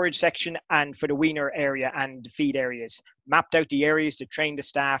medicine storage section, and for the weaner area and the feed areas. Mapped out the areas to train the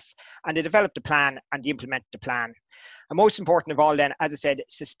staff, and they developed a plan and they implemented the plan. And most important of all then, as I said,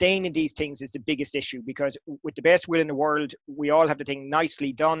 sustaining these things is the biggest issue, because with the best will in the world, we all have the thing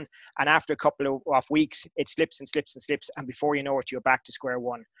nicely done, and after a couple of weeks, it slips and slips and slips, and before you know it, you're back to square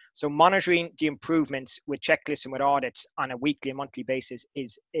one. So monitoring the improvements with checklists and with audits on a weekly and monthly basis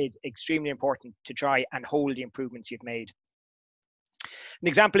is extremely important to try and hold the improvements you've made. An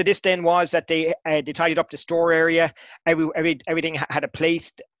example of this then was that they tidied up the store area. Everything had a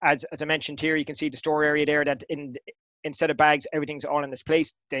place, as I mentioned here. You can see the store area there, that instead of bags, everything's all in this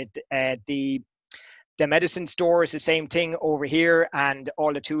place. The medicine store is the same thing over here, and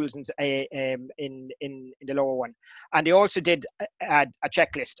all the tools in the lower one. And they also did add a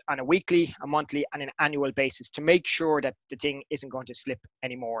checklist on a weekly, a monthly, and an annual basis to make sure that the thing isn't going to slip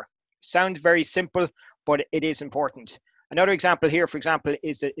anymore. Sounds very simple, but it is important. Another example here, for example,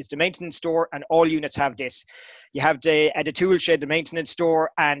 is the maintenance store, and all units have this. You have the tool shed, the maintenance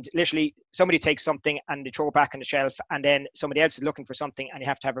store, and literally somebody takes something and they throw it back on the shelf, and then somebody else is looking for something, and you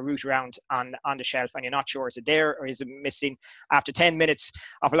have to have a route around on the shelf, and you're not sure, is it there or is it missing? After 10 minutes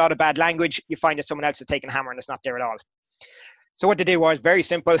of a lot of bad language, you find that someone else has taken a hammer and it's not there at all. So what they did was very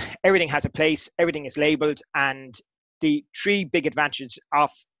simple. Everything has a place, everything is labeled, and the three big advantages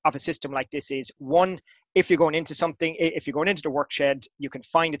of a system like this is, one, if you're going into something, if you're going into the work shed, you can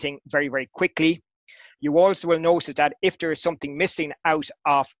find the thing very, very quickly. You also will notice that if there is something missing out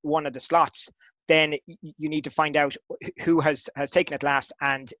of one of the slots, then you need to find out who has taken it last,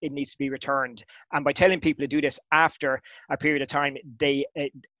 and it needs to be returned. And by telling people to do this after a period of time, they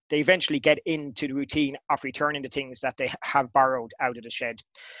eventually get into the routine of returning the things that they have borrowed out of the shed.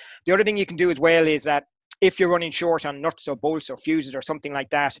 The other thing you can do as well is that if you're running short on nuts or bolts or fuses or something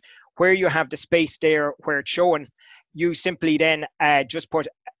like that, where you have the space there where it's showing, you simply then just put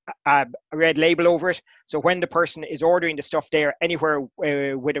a red label over it. So when the person is ordering the stuff there, anywhere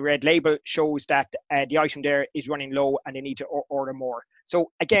with a red label shows that the item there is running low and they need to order more.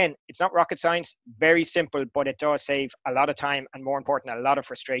 So again, it's not rocket science, very simple, but it does save a lot of time and, more important, a lot of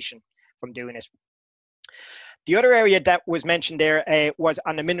frustration from doing it. The other area that was mentioned there was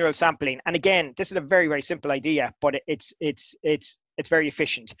on the mineral sampling. And again, this is a very, very simple idea, but it's very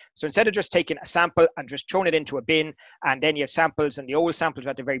efficient. So instead of just taking a sample and just throwing it into a bin, and then you have samples, and the old samples are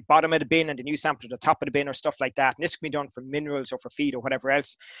at the very bottom of the bin and the new samples at the top of the bin or stuff like that, and this can be done for minerals or for feed or whatever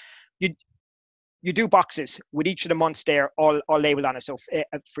else, you do boxes with each of the months there all labeled on it. So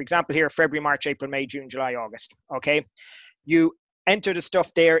for example here, February, March, April, May, June, July, August. Okay, you enter the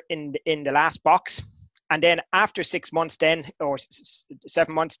stuff there in the last box. And then after 6 months then, or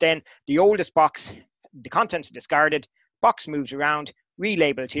 7 months then, the oldest box, the contents are discarded, box moves around,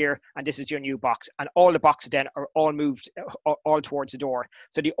 relabeled here, and this is your new box. And all the boxes then are all moved all towards the door.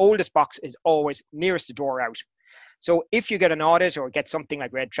 So the oldest box is always nearest the door out. So if you get an audit or get something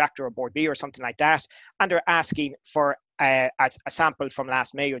like Red Tractor or Board B or something like that, and they're asking for a sample from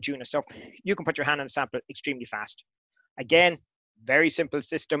last May or June or stuff, you can put your hand on the sample extremely fast. Again, very simple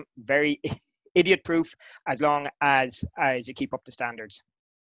system, very idiot proof, as long as you keep up the standards.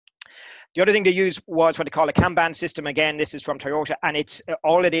 The other thing they used was what they call a Kanban system. Again, this is from Toyota, and it's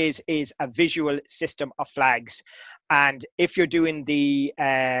all it is a visual system of flags. And if you're doing the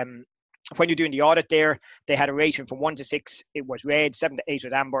when you're doing the audit there, they had a rating from 1 to 6, it was red, 7 to 8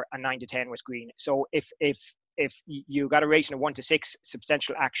 was amber, and 9 to 10 was green. So if you got a rating of 1 to 6,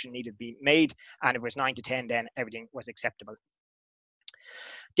 substantial action needed to be made, and if it was 9 to 10, then everything was acceptable.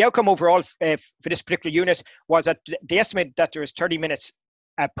 The outcome overall for this particular unit was that they estimated that there was 30 minutes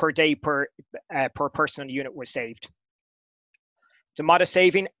per day per person on the unit was saved. It's a modest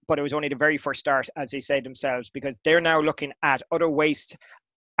saving, but it was only the very first start, as they say themselves, because they're now looking at other waste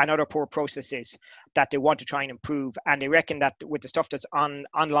and other poor processes that they want to try and improve. And they reckon that with the stuff that's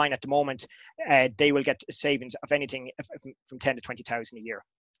online at the moment, they will get savings of anything from 10 to 20,000 a year.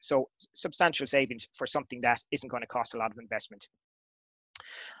 So substantial savings for something that isn't going to cost a lot of investment.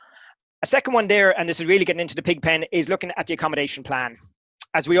 A second one there, and this is really getting into the pig pen, is looking at the accommodation plan.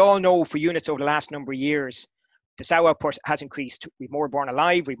 As we all know, for units over the last number of years, the sow output has increased. We've more born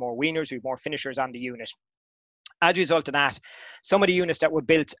alive, we've more weaners, we've more finishers on the unit. As a result of that, some of the units that were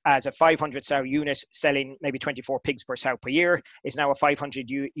built as a 500 sow unit selling maybe 24 pigs per sow per year is now a 500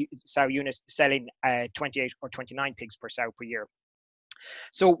 sow unit selling 28 or 29 pigs per sow per year.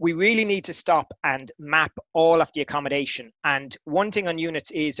 So we really need to stop and map all of the accommodation. And one thing on units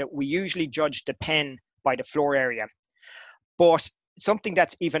is that we usually judge the pen by the floor area. But something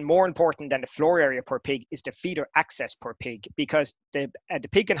that's even more important than the floor area per pig is the feeder access per pig, because the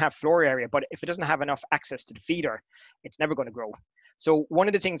pig can have floor area, but if it doesn't have enough access to the feeder, it's never going to grow. So one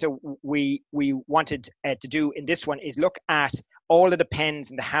of the things that we wanted to do in this one is look at all of the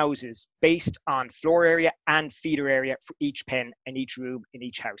pens in the houses based on floor area and feeder area for each pen and each room in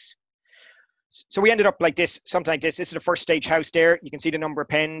each house. So we ended up like this, something like this. This is the first stage house there. You can see the number of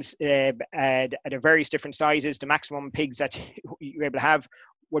pens at various different sizes. The maximum pigs that you're able to have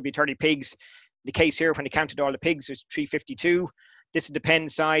would be 30 pigs. The case here, when they counted all the pigs, was 352. This is the pen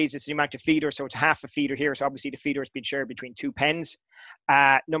size. This is the amount of feeder. So it's half a feeder here. So obviously the feeder has been shared between 2 pens.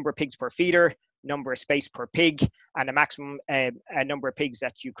 Number of pigs per feeder, number of space per pig, and the maximum number of pigs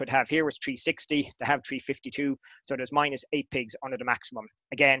that you could have here was 360. They have 352. So there's minus 8 pigs under the maximum.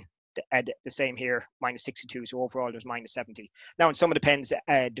 Again, the same here, minus 62, so overall there's minus 70. Now in some of the pens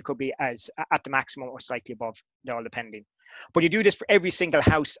there could be as at the maximum or slightly above, all depending. But you do this for every single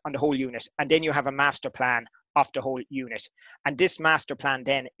house on the whole unit, and then you have a master plan of the whole unit, and this master plan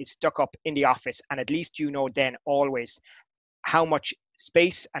then is stuck up in the office, and at least you know then always how much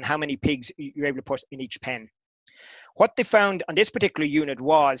space and how many pigs you're able to put in each pen. What they found on this particular unit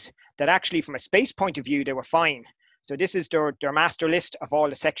was that actually from a space point of view they were fine. So this is their master list of all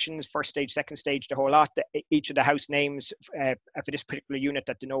the sections, first stage, second stage, the whole lot, each of the house names for this particular unit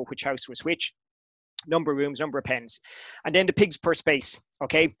that they know which house was which, number of rooms, number of pens, and then the pigs per space,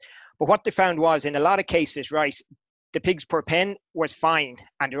 okay? But what they found was in a lot of cases, right, the pigs per pen was fine,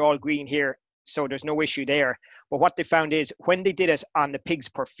 and they're all green here, so there's no issue there. But what they found is when they did it on the pigs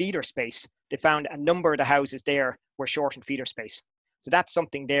per feeder space, they found a number of the houses there were short in feeder space. So that's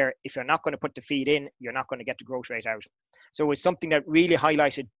something there. If you're not going to put the feed in, you're not going to get the growth rate out. So it's something that really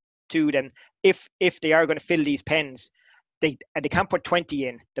highlighted to them. If they are going to fill these pens, they can't put 20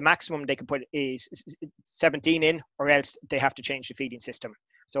 in. The maximum they can put is 17 in, or else they have to change the feeding system.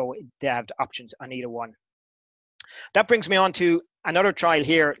 So they have the options on either one. That brings me on to another trial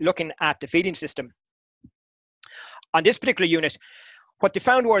here, looking at the feeding system. On this particular unit, what they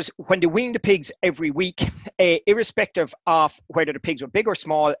found was when they weaned the pigs every week, irrespective of whether the pigs were big or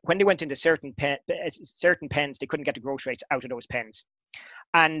small, when they went into certain pens, they couldn't get the growth rates out of those pens.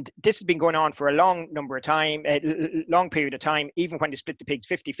 And this has been going on for a long period of time. Even when they split the pigs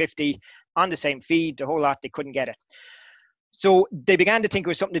 50-50 on the same feed, the whole lot, they couldn't get it. So they began to think it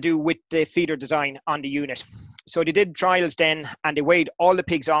was something to do with the feeder design on the unit. So they did trials then, and they weighed all the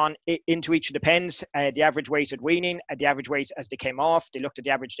pigs on into each of the pens, the average weight at weaning, the average weight as they came off. They looked at the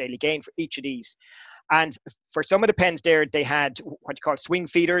average daily gain for each of these. And for some of the pens there, they had what you call swing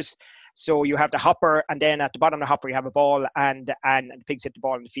feeders. So you have the hopper, and then at the bottom of the hopper, you have a ball, and the pigs hit the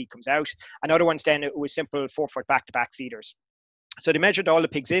ball and the feed comes out. And other ones then, it was simple 4-foot back-to-back feeders. So they measured all the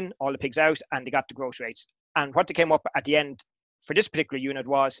pigs in, all the pigs out, and they got the growth rates. And what they came up at the end for this particular unit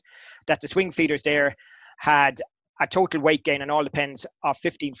was that the swing feeders there had a total weight gain in all the pens of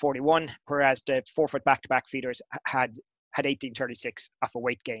 1541, whereas the 4-foot back-to-back feeders had 1836 of a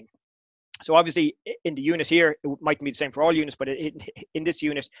weight gain. So obviously in the unit here, it mightn't be the same for all units, but in this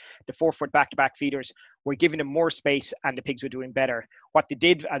unit, the 4-foot back-to-back feeders were giving them more space and the pigs were doing better. What they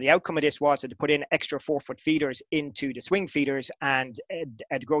did, the outcome of this was that they put in extra 4-foot feeders into the swing feeders, and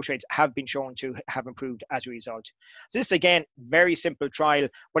the growth rates have been shown to have improved as a result. So this, again, very simple trial,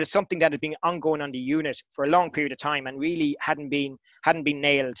 but it's something that had been ongoing on the unit for a long period of time and really hadn't been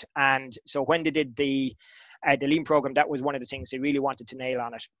nailed. And so when they did the lean program, that was one of the things they really wanted to nail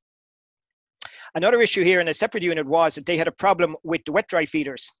on it. Another issue here in a separate unit was that they had a problem with the wet-dry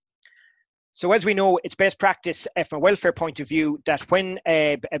feeders. So as we know, it's best practice from a welfare point of view that when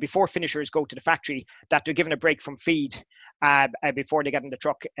before finishers go to the factory, that they're given a break from feed before they get in the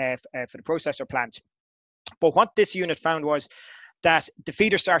truck for the processor plant. But what this unit found was that the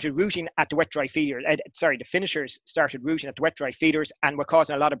feeders started rooting at the wet-dry feeder. The finishers started rooting at the wet-dry feeders and were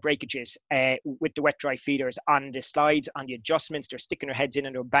causing a lot of breakages with the wet-dry feeders on the slides, on the adjustments. They're sticking their heads in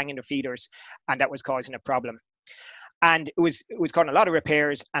and they're banging their feeders, and that was causing a problem. And it was causing a lot of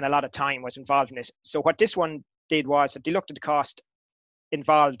repairs, and a lot of time was involved in it. So what this one did was that they looked at the cost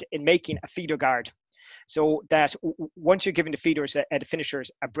involved in making a feeder guard. so that once you're giving the feeders, the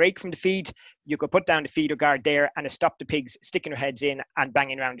finishers, a break from the feed, you could put down the feeder guard there and stop the pigs sticking their heads in and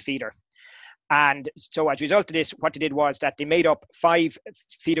banging around the feeder. And so as a result of this, what they did was that they made up 5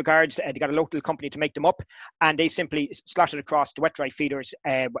 feeder guards. They got a local company to make them up, and they simply slotted across the wet dry feeders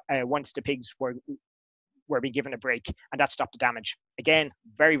once the pigs were being given a break, and that stopped the damage. Again,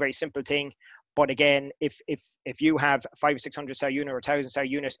 very, very simple thing. But again, if you have 500 or 600 sow unit or 1,000 sow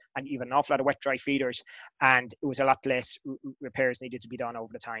unit, and you have an awful lot of wet dry feeders, and it was a lot less repairs needed to be done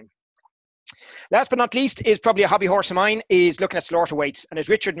over the time. Last but not least is probably a hobby horse of mine, is looking at slaughter weights. And as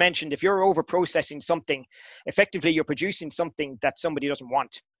Richard mentioned, if you're over processing something, effectively you're producing something that somebody doesn't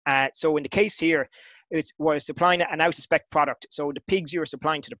want. So in the case here, it was supplying an out of spec product. So the pigs you were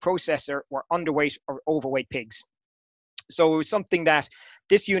supplying to the processor were underweight or overweight pigs. So it was something that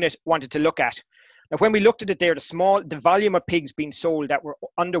this unit wanted to look at. Now, when we looked at it there, the volume of pigs being sold that were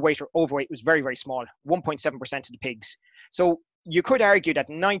underweight or overweight was very, very small, 1.7% of the pigs. So you could argue that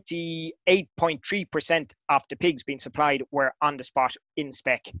 98.3% of the pigs being supplied were on the spot in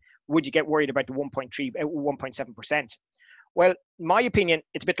spec. Would you get worried about the 1.7%? Well, in my opinion,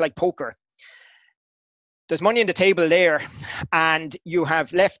 it's a bit like poker. There's money on the table there, and you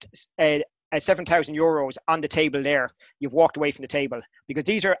have left 7,000 euros on the table there. You've walked away from the table, because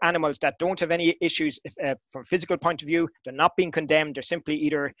these are animals that don't have any issues from a physical point of view. They're not being condemned. They're simply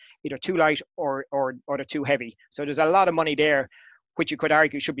either too light or they're too heavy. So there's a lot of money there, which you could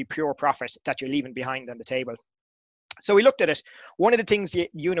argue should be pure profit that you're leaving behind on the table. So we looked at it. One of the things the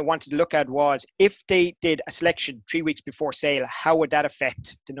unit wanted to look at was, if they did a selection 3 weeks before sale, how would that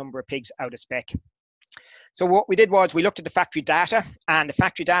affect the number of pigs out of spec? So what we did was we looked at the factory data, and the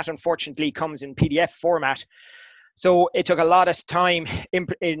factory data unfortunately comes in PDF format. So it took a lot of time to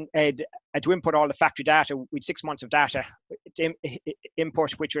input all the factory data with 6 months of data to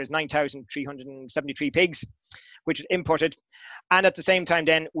input, which was 9,373 pigs, which was inputted. And at the same time,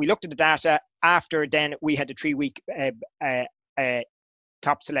 then we looked at the data after then we had the 3 week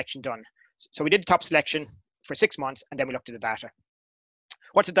top selection done. So we did the top selection for 6 months, and then we looked at the data.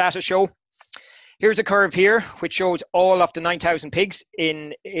 What's the data show? Here's a curve here, which shows all of the 9,000 pigs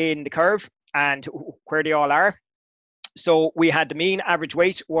in the curve and where they all are. So we had the mean average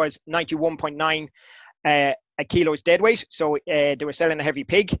weight was 91.9 kilos dead weight. So they were selling a heavy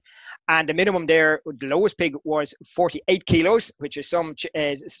pig. And the minimum there, the lowest pig was 48 kilos, which is some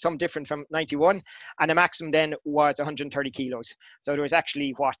different from 91. And the maximum then was 130 kilos. So there was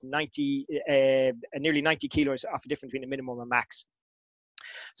actually, nearly 90 kilos of a difference between the minimum and max.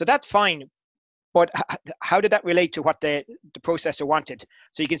 So that's fine. But how did that relate to what the processor wanted?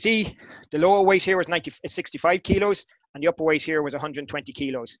 So you can see the lower weight here was 65 kilos, and the upper weight here was 120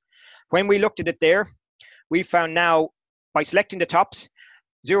 kilos. When we looked at it there, we found now, by selecting the tops,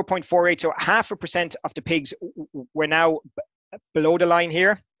 0.48, so 0.5% of the pigs were now below the line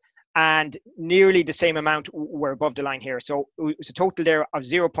here, and nearly the same amount were above the line here. So it was a total there of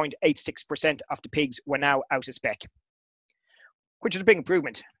 0.86% of the pigs were now out of spec, which is a big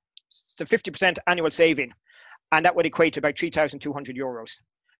improvement. It's a 50% annual saving, and that would equate to about 3,200 euros.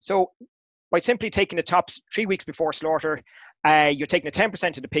 So by simply taking the tops 3 weeks before slaughter, you're taking the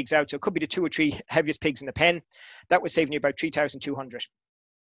 10% of the pigs out, so it could be the 2 or 3 heaviest pigs in the pen. That was saving you about 3,200.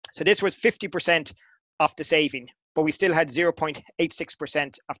 So this was 50% of the saving, but we still had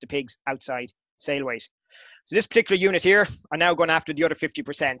 0.86% of the pigs outside sale weight. So this particular unit here are now going after the other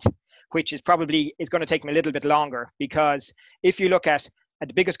 50%, which is going to take me a little bit longer, because if you look at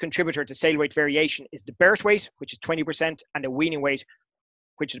the biggest contributor to sale weight variation is the birth weight, which is 20%, and the weaning weight,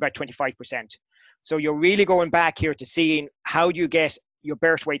 which is about 25%. So you're really going back here to seeing how do you get your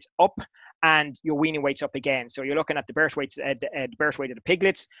birth weights up and your weaning weights up again. So you're looking at the birth weights, the birth weight of the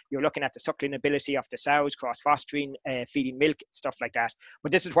piglets. You're looking at the suckling ability of the sows, cross-fostering, feeding milk, stuff like that.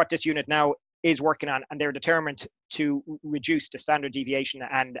 But this is what this unit now is working on, and they're determined to reduce the standard deviation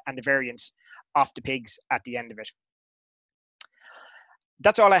and the variance of the pigs at the end of it.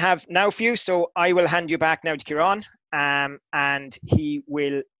 That's all I have now for you. So I will hand you back now to Kieran, and he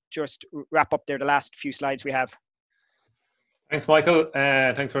will just wrap up there the last few slides we have. Thanks, Michael.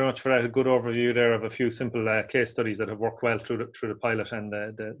 Thanks very much for that good overview there of a few simple case studies that have worked well through the pilot and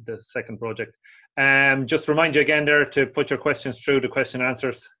the second project. Just remind you again there to put your questions through the question and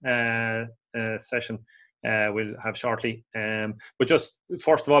answers session we'll have shortly. But just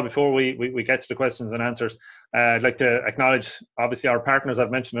first of all, before we get to the questions and answers, I'd like to acknowledge obviously our partners.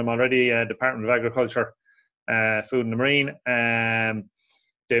 I've mentioned them already, Department of Agriculture, Food and the Marine,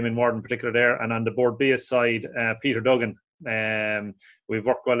 Damien Ward in particular there, and on the Board BS side, Peter Duggan. We've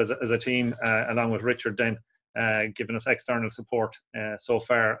worked well as a team, along with Richard then, giving us external support so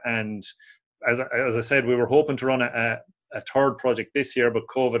far, and as I said, we were hoping to run a third project this year, but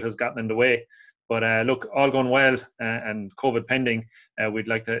COVID has gotten in the way. But look, all going well, and COVID pending, we'd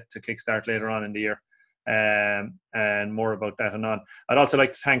like to kickstart later on in the year. And more about that and on. I'd also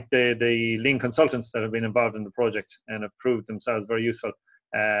like to thank the lean consultants that have been involved in the project and have proved themselves very useful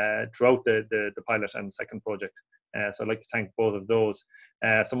throughout the pilot and second project. So I'd like to thank both of those.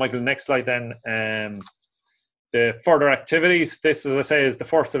 So Michael, next slide then. The further activities. This, as I say, is the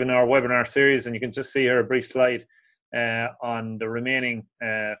first in our webinar series, and you can just see here a brief slide on the remaining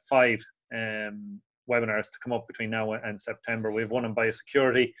 5 webinars to come up between now and September. We have one on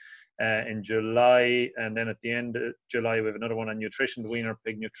biosecurity in July, and then at the end of July we have another one on nutrition, the Wiener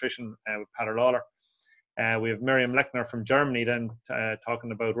Pig Nutrition with Pater Lawler. We have Miriam Lechner from Germany then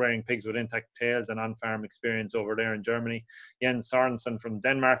talking about rearing pigs with intact tails and on-farm experience over there in Germany. Jens Sorensen from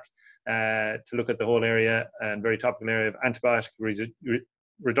Denmark to look at the whole area and very topical area of antibiotic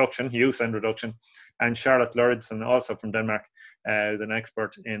reduction, use and reduction. And Charlotte Lurdsen, also from Denmark, who's an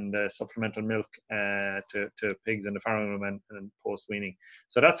expert in the supplemental milk to pigs in the farming room and post-weaning.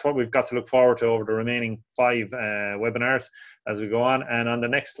 So that's what we've got to look forward to over the remaining 5 webinars as we go on. And on the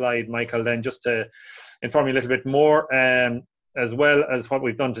next slide, Michael, then just to inform you a little bit more, as well as what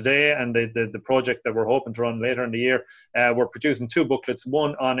we've done today and the project that we're hoping to run later in the year, we're producing 2 booklets,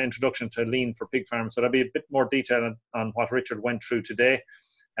 one on introduction to lean for pig farms. So there'll be a bit more detail on what Richard went through today.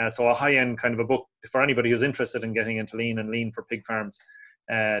 So a high-end kind of a book for anybody who's interested in getting into lean and lean for pig farms,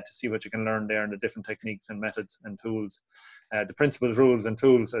 to see what you can learn there and the different techniques and methods and tools, the principles, rules and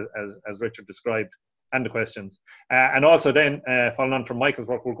tools as Richard described, and the questions. And also then, following on from Michael's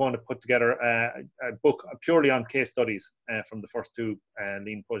work, we're going to put together a book purely on case studies from the first 2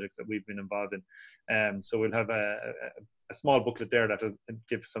 lean projects that we've been involved in. So we'll have a small booklet there that will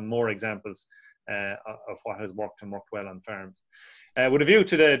give some more examples of what has worked and worked well on farms. With a view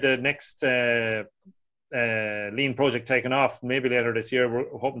to the next lean project taking off, maybe later this year,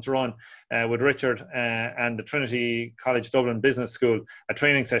 we're hoping to run with Richard and the Trinity College Dublin Business School a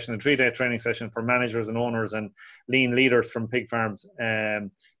training session, a 3-day training session for managers and owners and lean leaders from pig farms,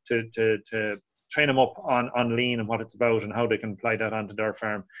 to train them up on lean and what it's about and how they can apply that onto their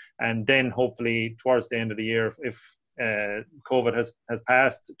farm. And then hopefully towards the end of the year, if COVID has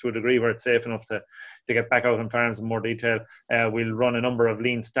passed to a degree where it's safe enough to get back out on farms in more detail, we'll run a number of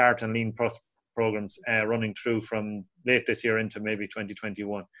lean start and lean plus programs running through from late this year into maybe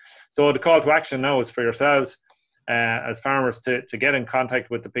 2021. So the call to action now is for yourselves as farmers to get in contact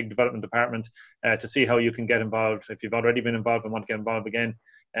with the Pig Development Department to see how you can get involved. If you've already been involved and want to get involved again,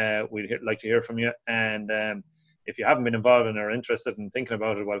 we'd like to hear from you. And if you haven't been involved and are interested in thinking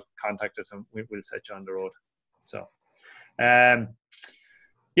about it, well, contact us and we'll set you on the road. So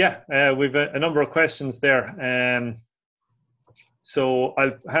we've a number of questions there. So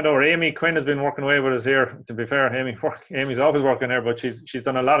I'll hand over. Amy Quinn has been working away with us here. To be fair, Amy's always working there, but she's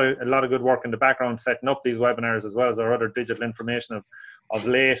done a lot of good work in the background setting up these webinars as well as our other digital information of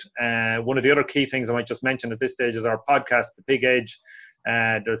late. One of the other key things I might just mention at this stage is our podcast, The Pig Edge.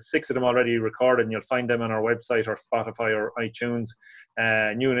 There's 6 of them already recorded, and you'll find them on our website or Spotify or iTunes.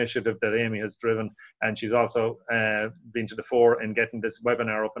 New initiative that Amy has driven, and she's also been to the fore in getting this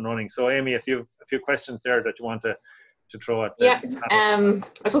webinar up and running. So Amy, if you have a few questions there that you want to throw at. I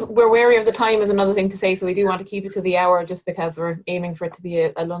suppose we're wary of the time is another thing to say, so we do want to keep it to the hour just because we're aiming for it to be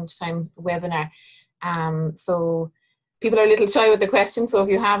a lunchtime webinar. So people are a little shy with the questions, so if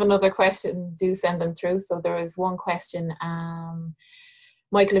you have another question, do send them through. So there is one question,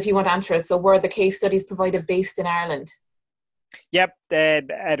 Michael, if you want to answer it. So were the case studies provided based in Ireland? Yep,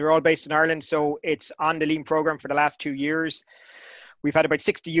 they're all based in Ireland, so it's on the lean program for the last 2 years. We've had about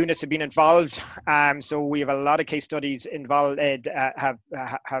 60 units have been involved, so we have a lot of case studies involved, have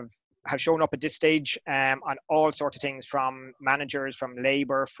shown up at this stage on all sorts of things, from managers, from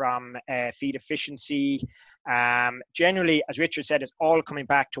labour, from feed efficiency. Generally, as Richard said, it's all coming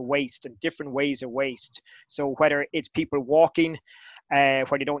back to waste and different ways of waste. So whether it's people walking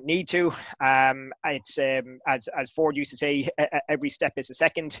where they don't need to, it's as Ford used to say, every step is a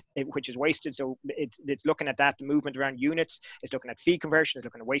second, which is wasted. So it's looking at that, the movement around units. It's looking at feed conversion. It's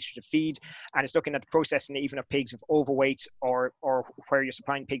looking at wastage of feed, and it's looking at the processing even of pigs with overweight or where you're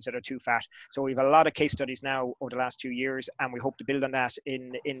supplying pigs that are too fat. So we have a lot of case studies now over the last 2 years, and we hope to build on that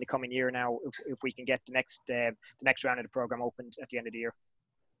in the coming year now if we can get the next round of the program opened at the end of the year.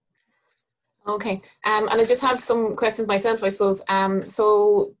 Okay, and I just have some questions myself, I suppose.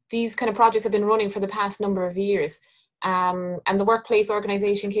 So these kind of projects have been running for the past number of years, and the workplace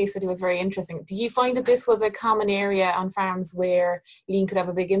organisation case study was very interesting. Do you find that this was a common area on farms where lean could have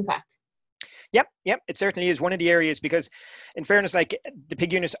a big impact? Yep, it certainly is one of the areas, because in fairness, like, the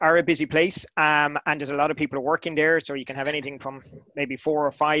pig units are a busy place, and there's a lot of people working there, so you can have anything from maybe 4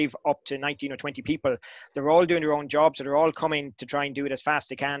 or 5 up to 19 or 20 people. They're all doing their own jobs, so they're all coming to try and do it as fast as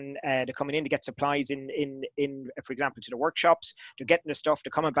they can. They're coming in to get supplies in for example, to the workshops. They're getting the stuff,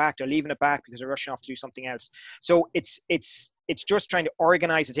 they're coming back, they're leaving it back because they're rushing off to do something else. So it's just trying to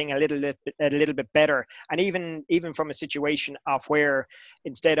organize the thing a little bit better. And even from a situation of where,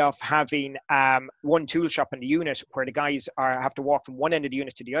 instead of having one tool shop in the unit where the guys have to walk from one end of the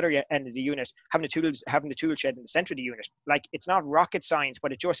unit to the other end of the unit, having the tool shed in the center of the unit, like, it's not rocket science,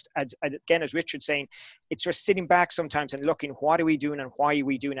 but it just, as Richard's saying, it's just sitting back sometimes and looking, what are we doing and why are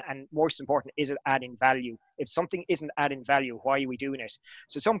we doing it, and most important, is it adding value? If something isn't adding value, why are we doing it?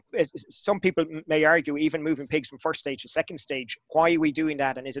 So some people may argue, even moving pigs from first stage to second stage, why are we doing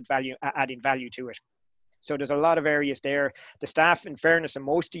that, and is it adding value to it? So there's a lot of areas there. The staff, in fairness, in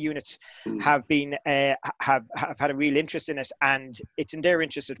most of the units have been have had a real interest in it, and it's in their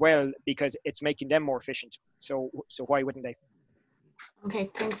interest as well, because it's making them more efficient. So why wouldn't they? Okay,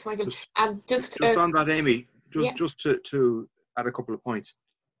 thanks, Michael. Just on that, Amy, just to add a couple of points.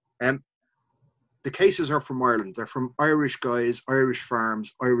 The cases are from Ireland. They're from Irish guys, Irish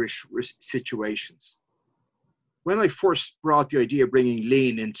farms, Irish situations. When I first brought the idea of bringing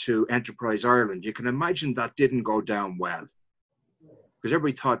lean into Enterprise Ireland, you can imagine that didn't go down well, because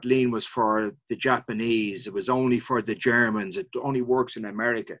everybody thought lean was for the Japanese, it was only for the Germans, it only works in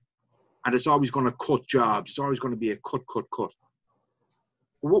America, and it's always going to cut jobs, it's always going to be a cut.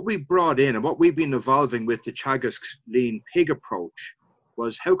 What we brought in, and what we've been evolving with the Teagasc lean pig approach,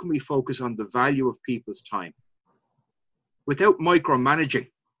 was how can we focus on the value of people's time without micromanaging,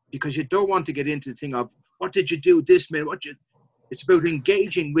 because you don't want to get into the thing of, what did you do this minute? It's about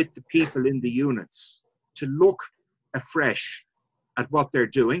engaging with the people in the units to look afresh at what they're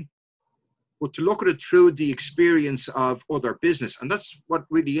doing, but to look at it through the experience of other business. And that's what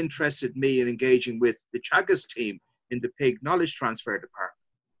really interested me in engaging with the Teagasc team in the pig knowledge transfer department.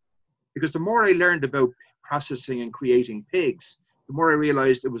 Because the more I learned about processing and creating pigs, the more I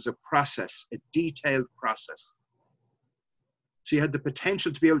realized it was a process, a detailed process. So you had the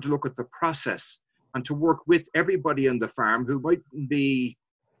potential to be able to look at the process and to work with everybody on the farm who mightn't be,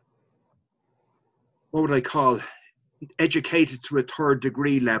 what would I call, educated to a 3rd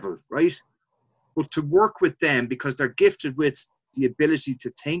degree level, right? But to work with them because they're gifted with the ability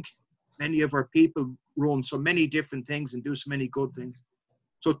to think. Many of our people run so many different things and do so many good things.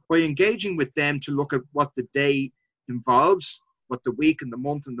 So by engaging with them to look at what the day involves, what the week and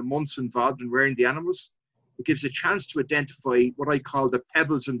the months involved in rearing the animals, it gives a chance to identify what I call the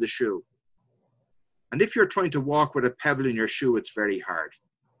pebbles in the shoe. And if you're trying to walk with a pebble in your shoe, it's very hard.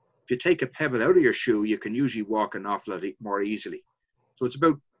 If you take a pebble out of your shoe, you can usually walk an awful lot more easily. So it's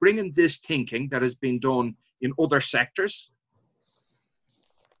about bringing this thinking that has been done in other sectors,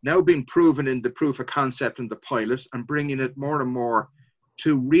 now being proven in the proof of concept and the pilot, and bringing it more and more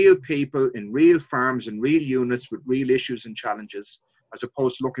to real people in real farms and real units with real issues and challenges, as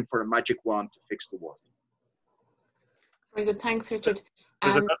opposed to looking for a magic wand to fix the world. Very good, thanks, Richard.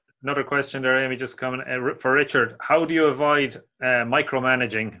 There's another question there, Amy, just coming for Richard. How do you avoid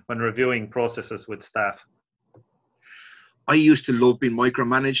micromanaging when reviewing processes with staff? I used to love being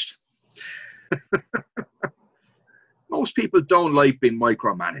micromanaged. Most people don't like being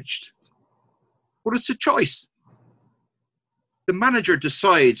micromanaged, but it's a choice. The manager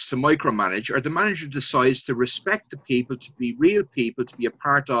decides to micromanage, or the manager decides to respect the people, to be real people, to be a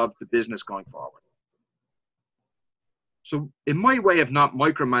part of the business going forward. So in my way of not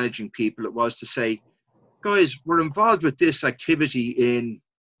micromanaging people, it was to say, guys, we're involved with this activity in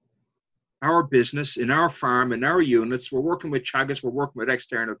our business, in our farm, in our units. We're working with Teagasc, we're working with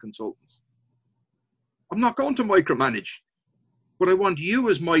external consultants. I'm not going to micromanage, but I want you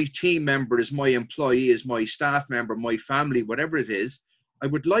as my team member, as my employee, as my staff member, my family, whatever it is, I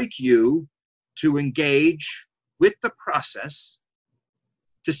would like you to engage with the process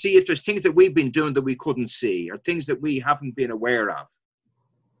to see if there's things that we've been doing that we couldn't see, or things that we haven't been aware of.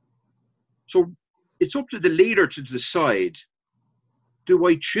 So it's up to the leader to decide, do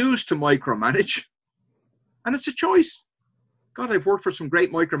I choose to micromanage? And it's a choice. God, I've worked for some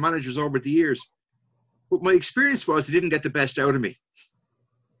great micromanagers over the years, but my experience was they didn't get the best out of me.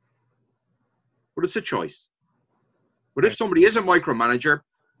 But it's a choice. But if somebody is a micromanager,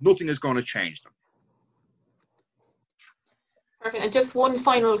 nothing is going to change them. Perfect. And just one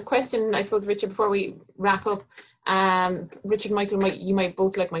final question, I suppose, Richard, before we wrap up. Richard, Michael, you might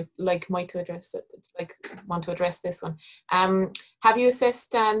both like Mike to address it, want to address this one. Have you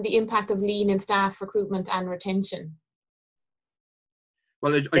assessed the impact of lean in staff recruitment and retention?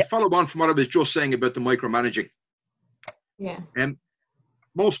 Well, I follow on from what I was just saying about the micromanaging. Yeah.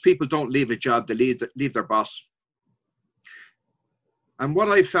 Most people don't leave a job, they leave their boss. And what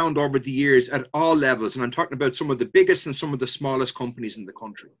I've found over the years at all levels, and I'm talking about some of the biggest and some of the smallest companies in the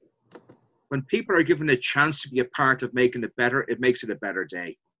country, when people are given a chance to be a part of making it better, it makes it a better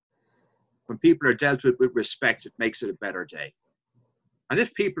day. When people are dealt with respect, it makes it a better day. And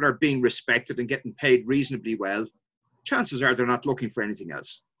if people are being respected and getting paid reasonably well, chances are they're not looking for anything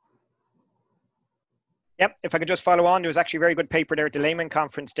else. Yep, if I could just follow on, there was actually a very good paper there at the Layman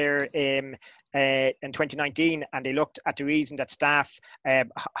conference there in 2019, and they looked at the reason that staff,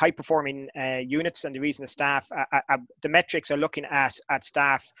 high-performing units, and the reason that staff, the metrics are looking at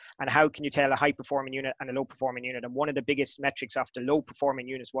staff, and how can you tell a high-performing unit and a low-performing unit. And one of the biggest metrics of the low-performing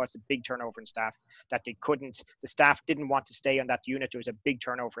units was the big turnover in staff, that the staff didn't want to stay on that unit. There was a big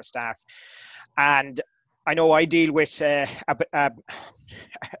turnover of staff. And I know I deal with a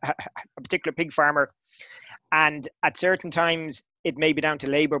particular pig farmer, and at certain times it may be down to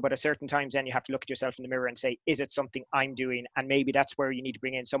labor, but at certain times then you have to look at yourself in the mirror and say, is it something I'm doing? And maybe that's where you need to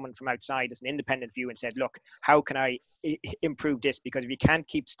bring in someone from outside as an independent view and said, look, how can I improve this? Because if you can't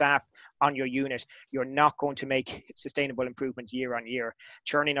keep staff on your unit, you're not going to make sustainable improvements year on year.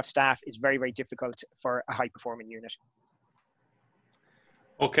 Churning of staff is very, very difficult for a high performing unit.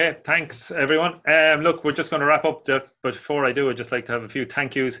 Okay, thanks everyone. Look, we're just going to wrap up, but before I do, I'd just like to have a few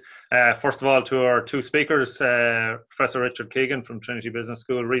thank yous. First of all, to our two speakers, Professor Richard Keegan from Trinity Business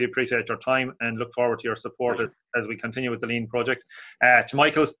School. Really appreciate your time and look forward to your support as we continue with the Lean project. To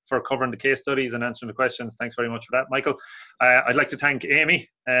Michael for covering the case studies and answering the questions. Thanks very much for that, Michael. I'd like to thank Amy,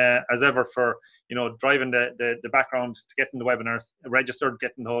 as ever, for driving the background to getting the webinars registered,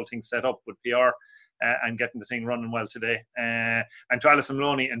 getting the whole thing set up with PR. And getting the thing running well today. And to Alison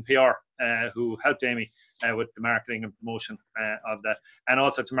Maloney in PR, who helped Amy with the marketing and promotion of that. And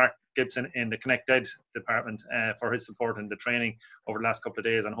also to Mark Gibson in the Connect Ed department for his support in the training over the last couple of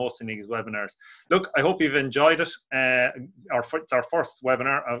days and hosting these webinars. Look, I hope you've enjoyed it. It's our first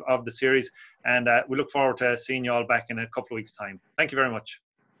webinar of the series, and we look forward to seeing you all back in a couple of weeks' time. Thank you very much.